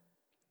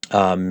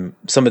 Some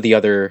of the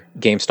other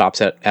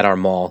GameStops at our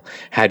mall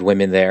had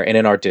women there, and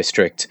in our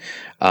district,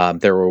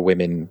 there were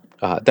women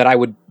that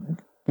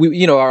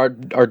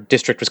our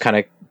district was kind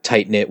of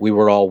tight knit. We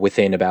were all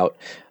within about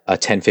a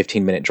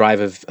 10-15 minute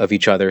drive of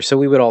each other, so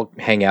we would all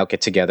hang out,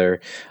 get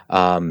together,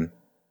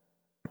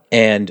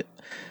 and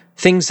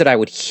things that I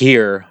would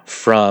hear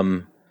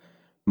from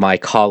my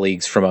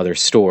colleagues from other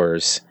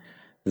stores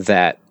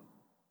that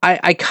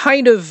I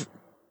kind of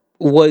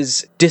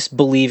was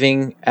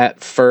disbelieving at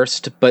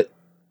first, but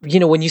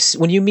when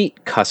you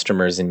meet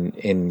customers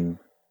in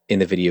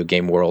the video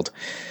game world,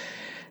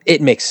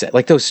 it makes sense.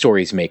 Like, those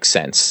stories make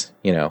sense,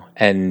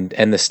 and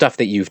the stuff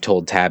that you've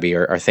told, Tabby,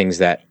 are things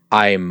that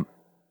I'm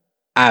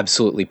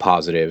absolutely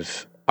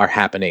positive are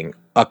happening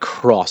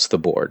across the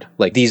board.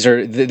 Like, this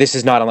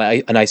is not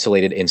an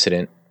isolated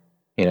incident.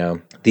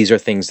 These are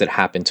things that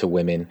happen to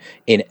women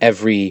in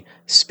every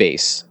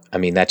space. I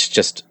mean, that's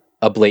just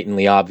a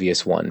blatantly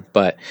obvious one,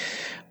 but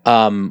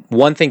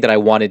one thing that I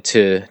wanted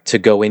to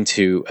go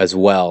into as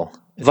well,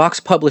 Vox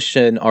published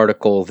an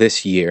article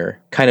this year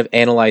kind of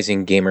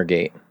analyzing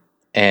Gamergate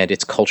and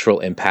its cultural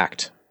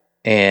impact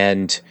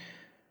and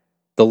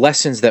the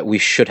lessons that we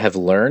should have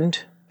learned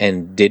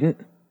and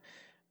didn't,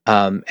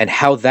 and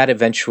how that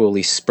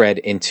eventually spread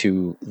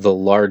into the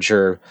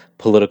larger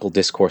political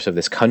discourse of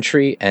this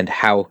country and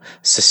how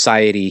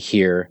society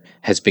here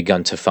has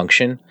begun to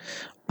function.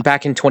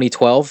 Back in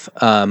 2012,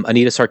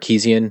 Anita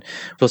Sarkeesian was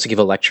supposed to give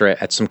a lecture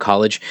at some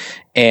college,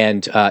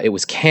 and it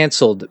was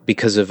canceled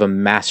because of a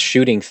mass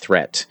shooting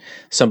threat.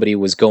 Somebody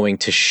was going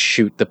to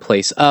shoot the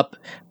place up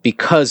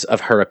because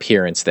of her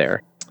appearance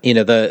there.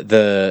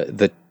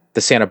 The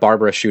Santa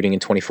Barbara shooting in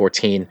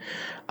 2014,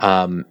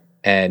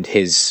 and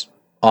his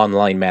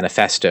online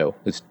manifesto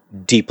was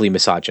deeply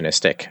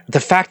misogynistic. The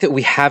fact that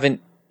we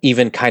haven't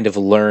even kind of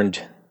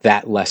learned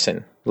that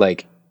lesson,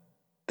 like,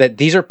 that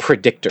these are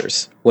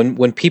predictors.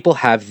 When people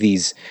have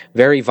these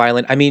very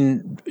violent, I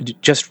mean,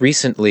 just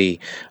recently,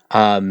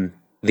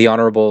 the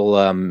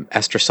Honorable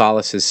Esther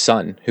Salas's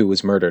son, who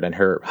was murdered, and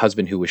her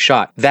husband, who was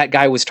shot, that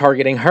guy was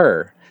targeting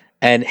her.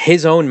 And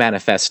his own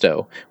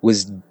manifesto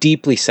was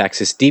deeply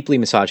sexist, deeply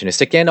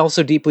misogynistic, and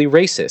also deeply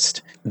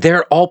racist.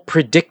 They're all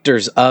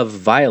predictors of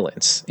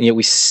violence, and yet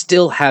we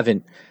still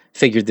haven't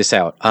figured this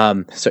out.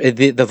 So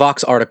the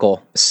Vox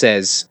article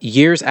says,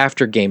 years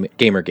after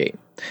Gamergate,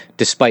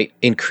 despite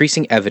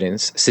increasing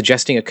evidence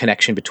suggesting a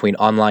connection between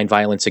online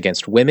violence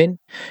against women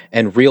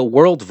and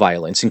real-world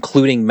violence,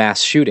 including mass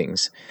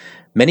shootings,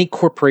 many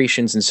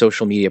corporations and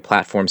social media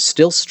platforms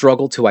still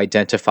struggle to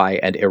identify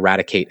and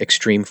eradicate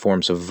extreme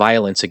forms of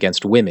violence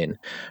against women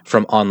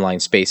from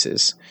online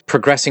spaces.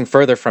 Progressing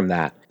further from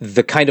that,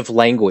 the kind of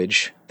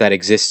language that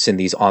exists in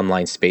these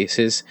online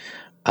spaces,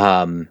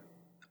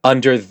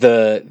 under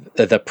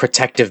the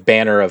protective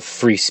banner of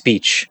free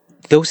speech,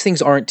 those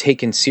things aren't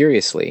taken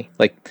seriously.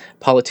 Like,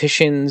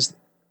 politicians,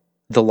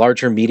 the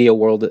larger media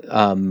world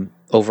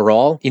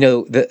overall,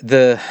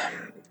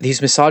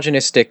 these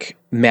misogynistic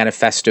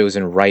manifestos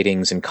and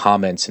writings and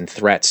comments and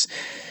threats,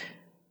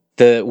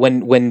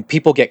 when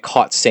people get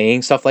caught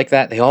saying stuff like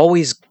that, they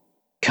always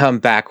come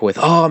back with,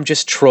 "Oh, I'm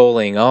just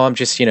trolling. Oh, I'm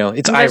just,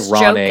 it's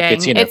ironic.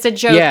 Joking. It's a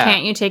joke. Yeah.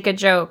 Can't you take a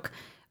joke?"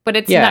 But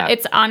it's not.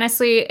 It's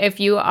honestly, if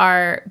you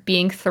are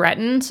being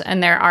threatened,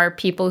 and there are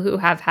people who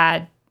have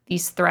had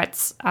these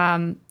threats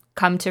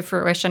come to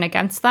fruition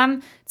against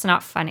them, it's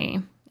not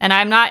funny. And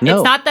I'm not, no.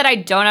 It's not that I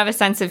don't have a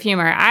sense of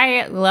humor.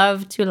 I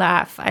love to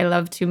laugh. I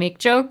love to make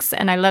jokes,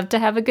 and I love to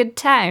have a good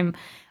time.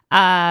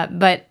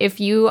 But if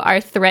you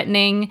are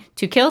threatening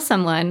to kill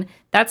someone,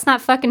 that's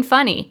not fucking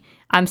funny.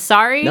 I'm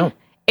sorry. No.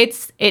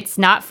 It's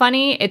not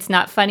funny. It's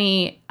not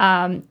funny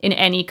in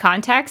any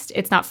context.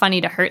 It's not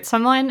funny to hurt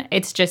someone.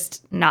 It's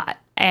just not.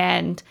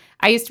 And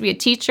I used to be a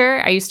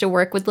teacher. I used to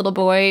work with little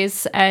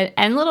boys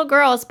and little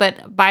girls,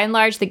 but by and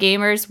large, the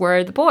gamers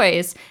were the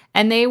boys.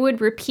 And they would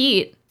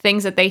repeat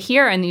things that they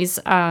hear in these,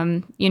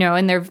 in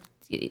their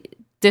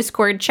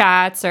Discord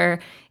chats or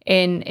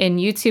in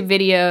YouTube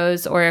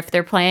videos, or if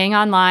they're playing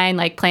online,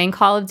 like playing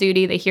Call of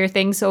Duty, they hear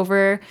things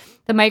over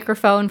the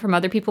microphone from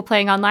other people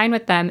playing online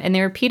with them, and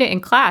they repeat it in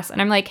class.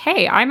 And I'm like,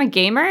 hey, I'm a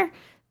gamer.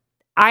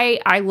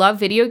 I love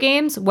video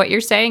games. What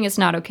you're saying is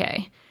not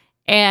okay.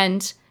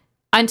 And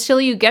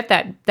until you get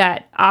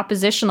that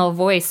oppositional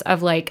voice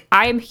of like,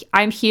 I'm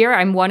here,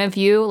 I'm one of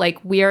you,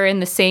 like we are in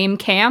the same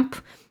camp,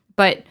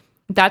 but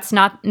that's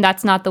not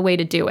the way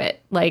to do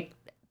it. Like,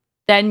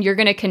 then you're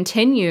going to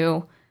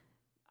continue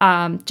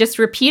just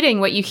repeating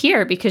what you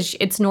hear because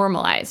it's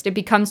normalized. It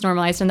becomes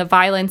normalized, and the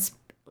violence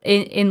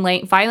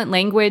violent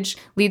language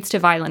leads to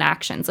violent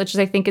actions, which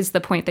I think is the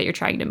point that you're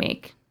trying to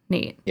make,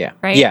 Nate. Yeah.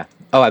 Right? Yeah.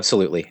 Oh,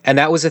 absolutely. And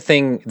that was a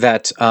thing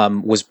that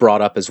was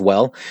brought up as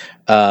well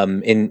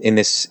in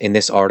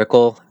this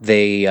article.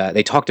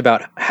 They talked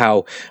about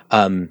how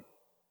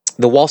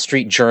the Wall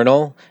Street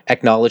Journal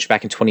acknowledged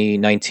back in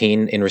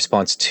 2019 in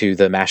response to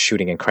the mass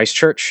shooting in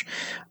Christchurch.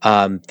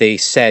 They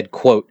said,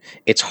 quote,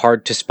 "It's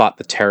hard to spot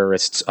the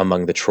terrorists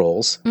among the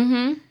trolls."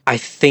 Mm-hmm. I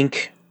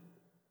think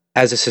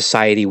as a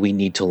society, we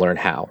need to learn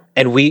how.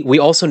 And we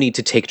also need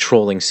to take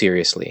trolling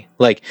seriously.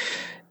 Like,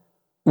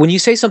 when you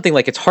say something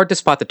like, it's hard to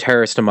spot the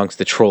terrorist amongst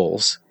the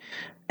trolls,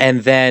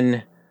 and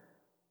then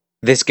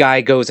this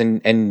guy goes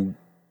and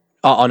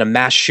on a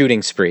mass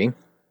shooting spree,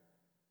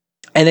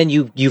 and then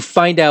you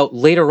find out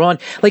later on,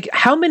 like,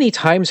 how many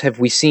times have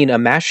we seen a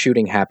mass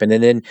shooting happen,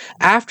 and then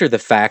after the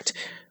fact,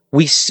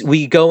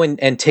 we go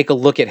and take a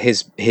look at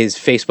his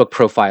Facebook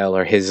profile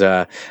or his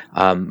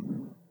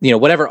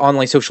whatever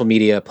online social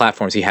media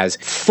platforms he has,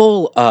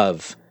 full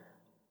of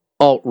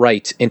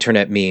alt-right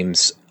internet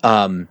memes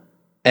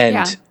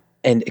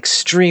and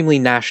extremely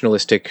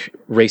nationalistic,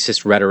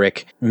 racist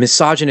rhetoric,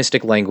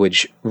 misogynistic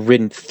language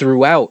written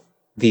throughout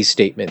these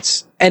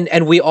statements.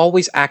 And we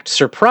always act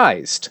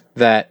surprised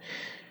that,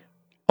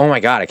 oh my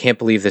God, I can't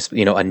believe this,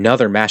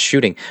 another mass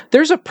shooting.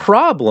 There's a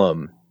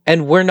problem.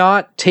 And we're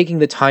not taking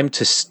the time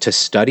to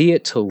study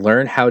it, to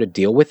learn how to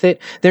deal with it.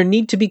 There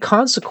need to be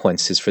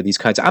consequences for these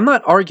kinds. I'm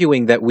not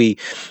arguing that we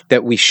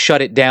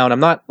shut it down. I'm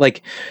not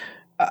like,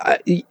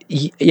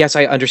 yes,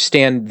 I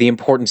understand the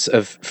importance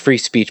of free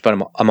speech, but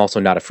I'm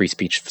also not a free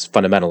speech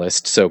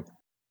fundamentalist. So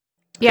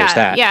there's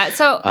that. Yeah.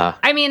 So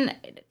I mean,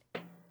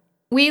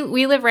 we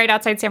live right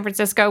outside San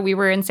Francisco. We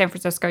were in San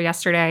Francisco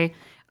yesterday.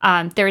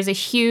 There was a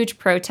huge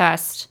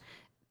protest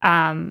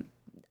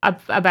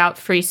about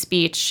free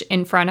speech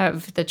in front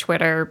of the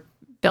Twitter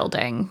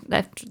building,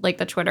 like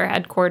the Twitter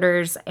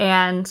headquarters.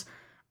 And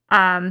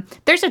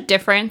there's a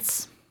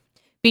difference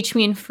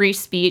between free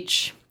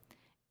speech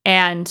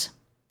and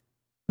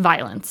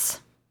violence,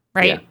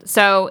 right? Yeah.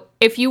 So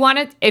if you want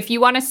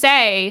to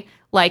say,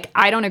 like,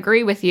 I don't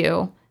agree with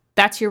you,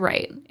 that's your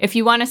right. If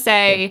you want to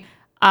say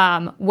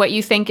what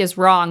you think is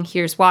wrong,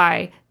 here's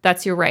why,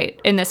 that's your right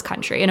in this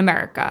country, in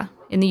America,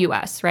 in the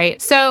US,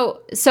 right?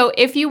 So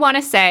if you want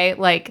to say,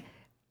 like,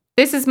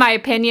 this is my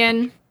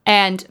opinion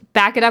and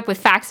back it up with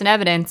facts and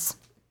evidence,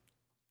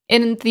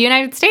 in the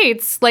United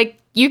States, like,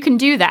 you can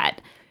do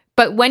that.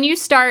 But when you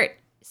start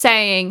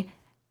saying,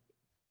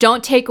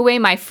 don't take away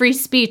my free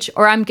speech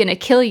or I'm going to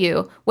kill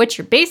you, what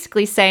you're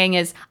basically saying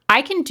is,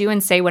 I can do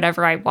and say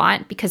whatever I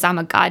want because I'm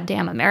a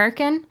goddamn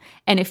American.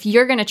 And if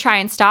you're going to try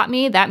and stop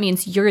me, that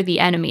means you're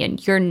the enemy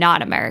and you're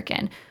not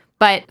American.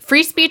 But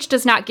free speech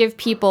does not give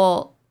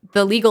people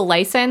the legal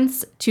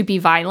license to be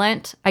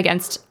violent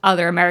against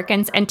other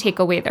Americans and take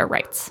away their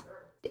rights.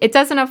 It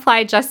doesn't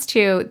apply just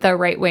to the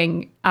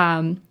right-wing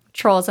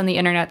trolls on the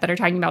internet that are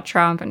talking about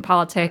Trump and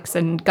politics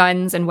and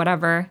guns and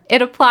whatever.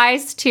 It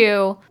applies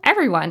to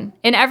everyone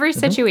in every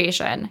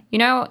situation.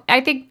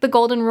 I think the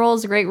golden rule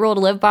is a great rule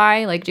to live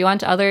by. Like, do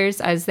unto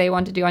others as they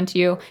want to do unto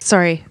you.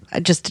 Sorry,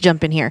 just to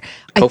jump in here.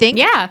 I think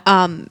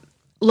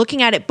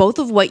looking at it, both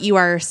of what you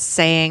are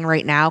saying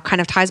right now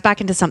kind of ties back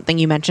into something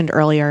you mentioned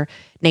earlier,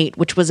 Nate,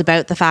 which was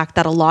about the fact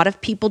that a lot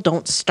of people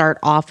don't start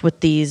off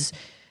with these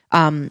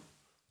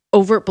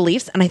overt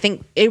beliefs. And I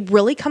think it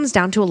really comes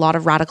down to a lot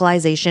of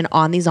radicalization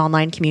on these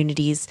online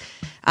communities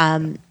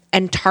and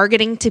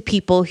targeting to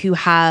people who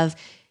have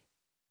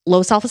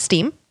low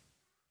self-esteem,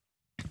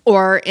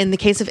 or in the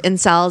case of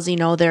incels,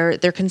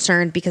 they're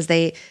concerned because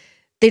they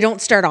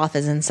don't start off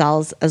as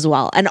incels as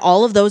well. And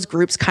all of those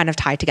groups kind of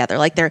tie together.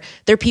 Like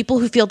they're people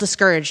who feel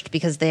discouraged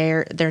because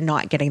they're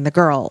not getting the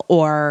girl,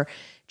 or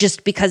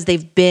just because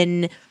they've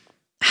been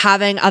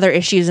having other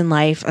issues in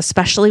life,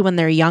 especially when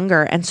they're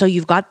younger. And so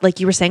you've got, like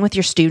you were saying with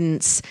your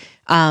students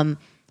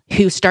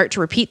who start to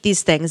repeat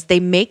these things, they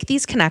make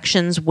these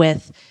connections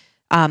with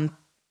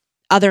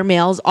other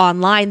males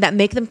online that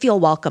make them feel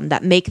welcome,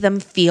 that make them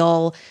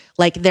feel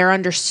like they're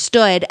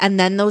understood. And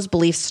then those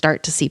beliefs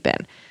start to seep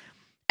in.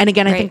 And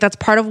again, I think that's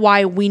part of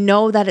why we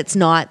know that it's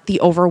not the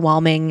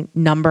overwhelming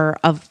number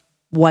of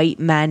white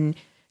men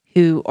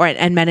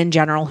and men in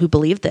general who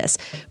believe this.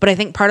 But I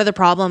think part of the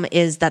problem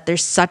is that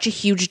there's such a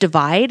huge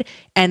divide,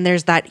 and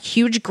there's that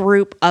huge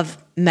group of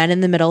men in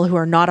the middle who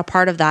are not a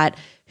part of that,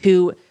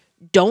 who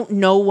don't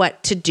know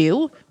what to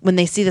do when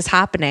they see this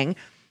happening,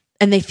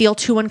 and they feel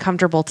too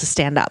uncomfortable to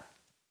stand up.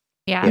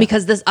 Yeah.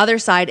 Because this other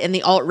side, in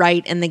the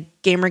alt-right and the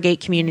Gamergate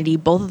community,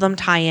 both of them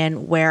tie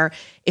in, where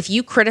if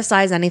you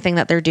criticize anything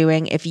that they're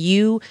doing, if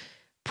you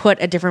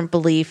put a different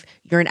belief,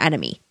 you're an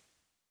enemy.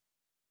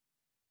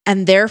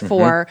 And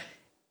therefore,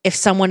 if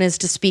someone is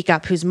to speak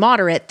up who's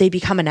moderate, they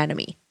become an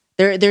enemy.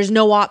 There's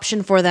no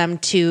option for them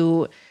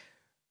to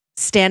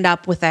stand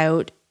up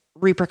without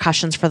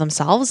repercussions for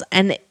themselves.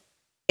 And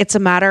it's a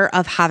matter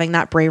of having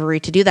that bravery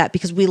to do that,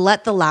 because we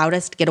let the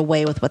loudest get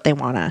away with what they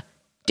want to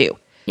do.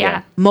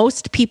 Yeah.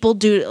 Most people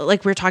do,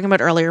 like we were talking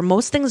about earlier,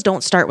 most things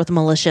don't start with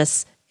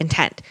malicious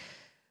intent.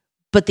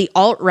 But the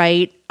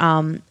alt-right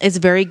is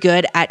very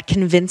good at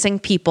convincing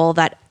people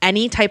that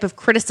any type of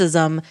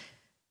criticism,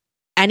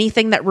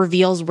 anything that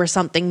reveals where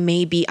something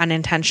may be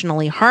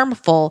unintentionally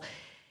harmful,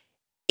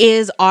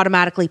 is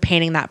automatically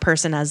painting that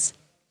person as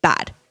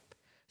bad.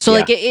 So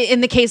like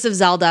in the case of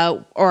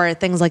Zelda or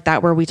things like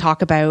that, where we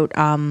talk about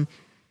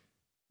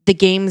the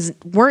games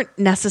weren't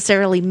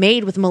necessarily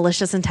made with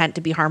malicious intent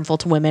to be harmful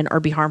to women or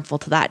be harmful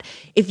to that.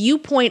 If you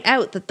point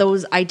out that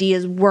those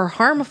ideas were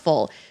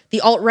harmful,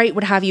 the alt-right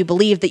would have you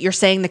believe that you're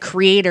saying the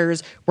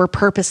creators were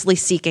purposely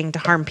seeking to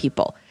harm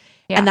people.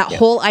 Yeah. And that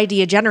whole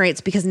idea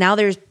generates, because now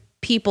there's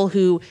people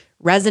who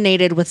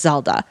resonated with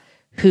Zelda,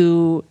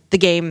 who the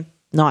game,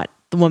 not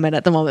the woman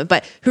at the moment,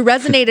 but who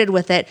resonated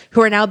with it,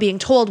 who are now being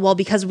told, well,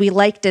 because we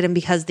liked it and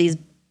because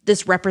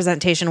this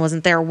representation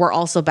wasn't there, we're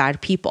also bad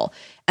people.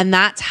 And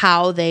that's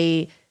how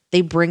they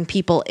bring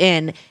people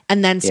in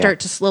and then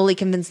start to slowly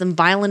convince them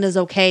violent is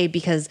okay,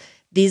 because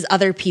these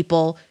other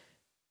people,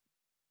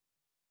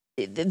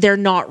 they're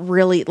not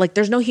really, like,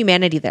 there's no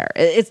humanity there.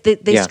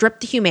 They strip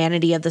the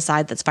humanity of the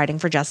side that's fighting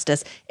for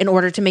justice in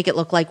order to make it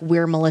look like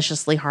we're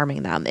maliciously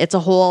harming them. It's a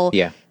whole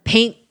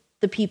paint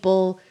the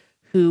people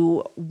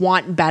who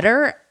want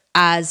better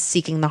as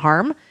seeking the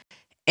harm.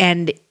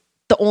 And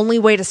the only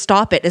way to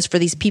stop it is for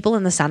these people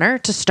in the center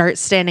to start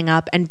standing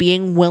up and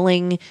being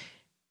willing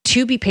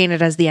to be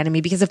painted as the enemy.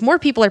 Because if more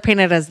people are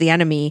painted as the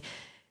enemy,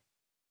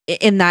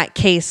 in that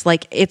case,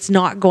 like, it's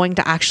not going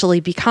to actually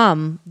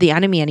become the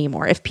enemy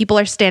anymore. If people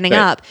are standing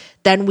up,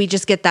 then we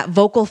just get that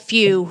vocal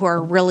few who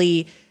are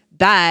really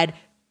bad,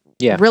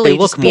 really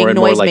just being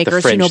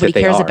noisemakers who nobody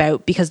cares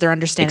about because they're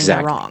understanding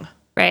they're wrong.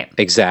 Right.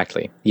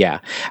 Exactly.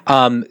 Yeah.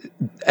 And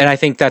I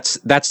think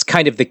that's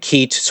kind of the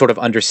key to sort of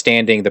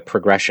understanding the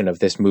progression of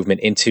this movement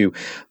into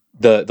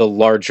the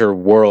larger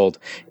world,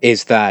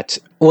 is that,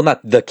 well, not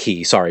the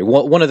key, sorry.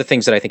 One of the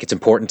things that I think it's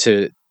important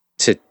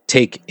to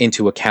take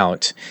into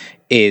account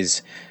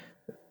is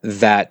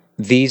that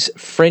these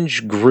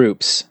fringe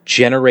groups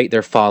generate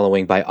their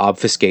following by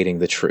obfuscating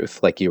the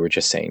truth, like you were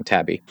just saying,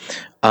 Tabby.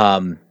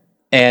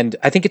 And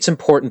I think it's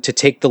important to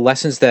take the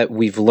lessons that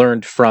we've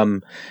learned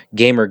from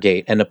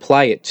Gamergate and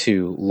apply it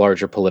to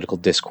larger political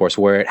discourse,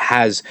 where it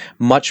has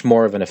much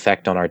more of an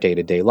effect on our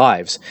day-to-day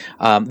lives.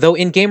 Though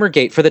in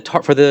Gamergate, for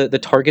the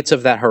targets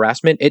of that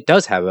harassment, it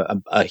does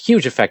have a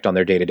huge effect on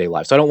their day-to-day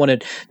lives. So I don't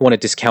want to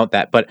discount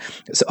that, but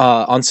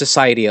on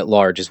society at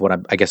large is what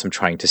I guess I'm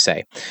trying to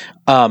say.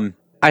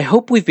 I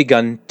hope we've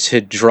begun to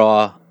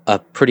draw a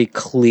pretty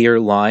clear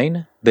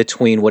line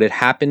between what had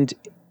happened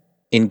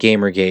in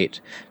Gamergate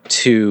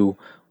to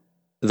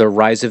the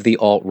rise of the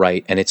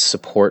alt-right and its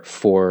support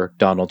for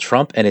Donald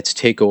Trump and its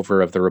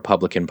takeover of the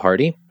Republican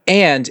Party.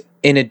 And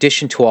in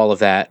addition to all of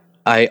that,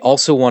 I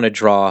also want to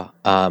draw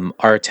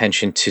our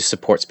attention to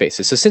support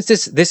spaces. So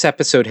since this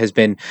episode has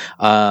been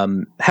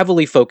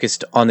heavily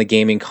focused on the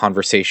gaming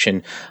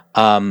conversation,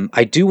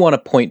 I do want to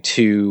point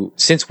to,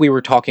 since we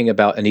were talking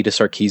about Anita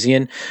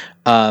Sarkeesian,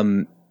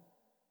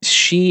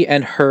 she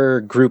and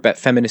her group at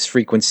Feminist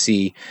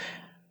Frequency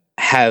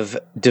have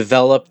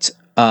developed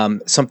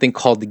something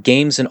called the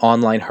Games and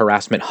Online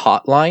Harassment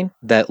Hotline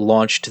that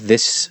launched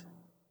this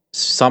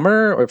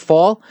summer or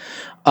fall.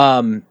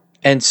 And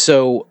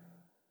so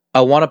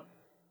I want to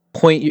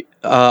point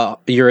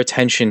your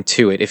attention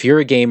to it. If you're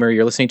a gamer,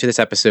 you're listening to this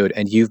episode,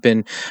 and you've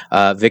been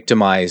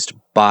victimized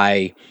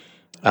by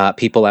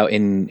people out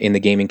in the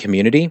gaming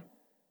community,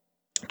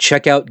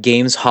 check out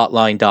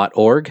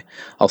gameshotline.org.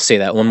 I'll say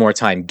that one more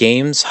time,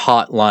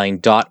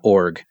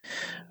 gameshotline.org.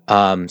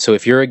 So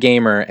if you're a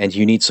gamer and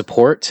you need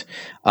support,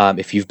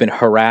 if you've been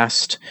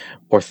harassed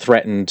or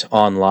threatened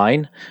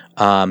online,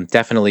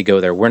 definitely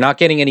go there. We're not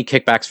getting any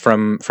kickbacks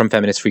from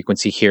Feminist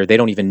Frequency here. They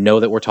don't even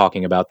know that we're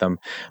talking about them.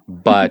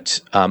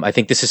 But I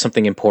think this is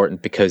something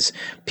important because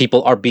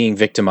people are being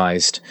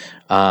victimized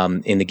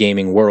in the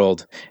gaming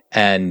world,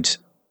 and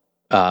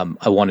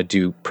I wanted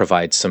to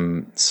provide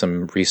some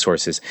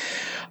resources.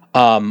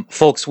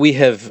 Folks, we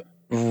have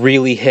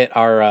really hit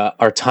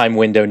our time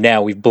window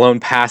now. We've blown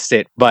past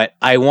it, but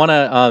I want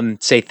to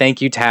say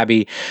thank you,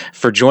 Tabby,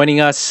 for joining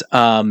us.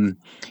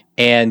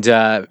 And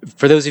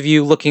for those of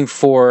you looking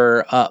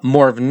for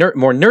more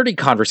nerdy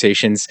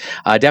conversations,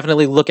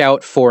 definitely look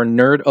out for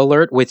Nerd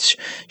Alert, which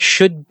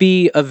should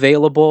be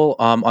available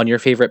on your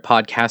favorite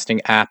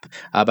podcasting app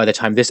by the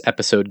time this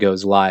episode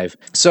goes live.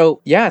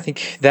 So yeah, I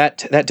think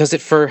that does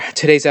it for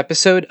today's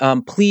episode.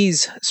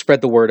 Please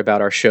spread the word about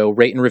our show.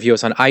 Rate and review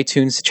us on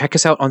iTunes. Check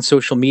us out on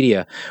social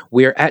media.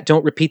 We're at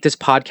Don't Repeat This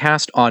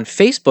Podcast on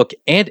Facebook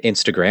and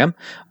Instagram,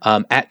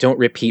 at Don't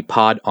Repeat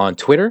Pod on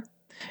Twitter.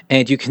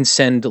 And you can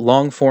send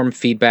long-form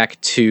feedback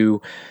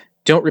to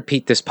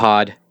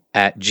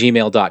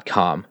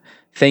don'trepeatthispod@gmail.com.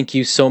 Thank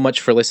you so much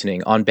for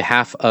listening. On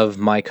behalf of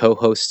my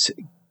co-hosts,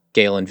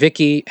 Gail and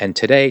Vicky, and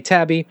today,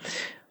 Tabby,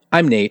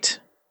 I'm Nate.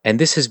 And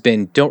this has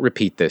been, don't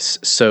repeat this.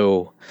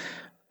 So,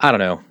 I don't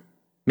know.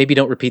 Maybe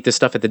don't repeat this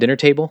stuff at the dinner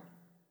table.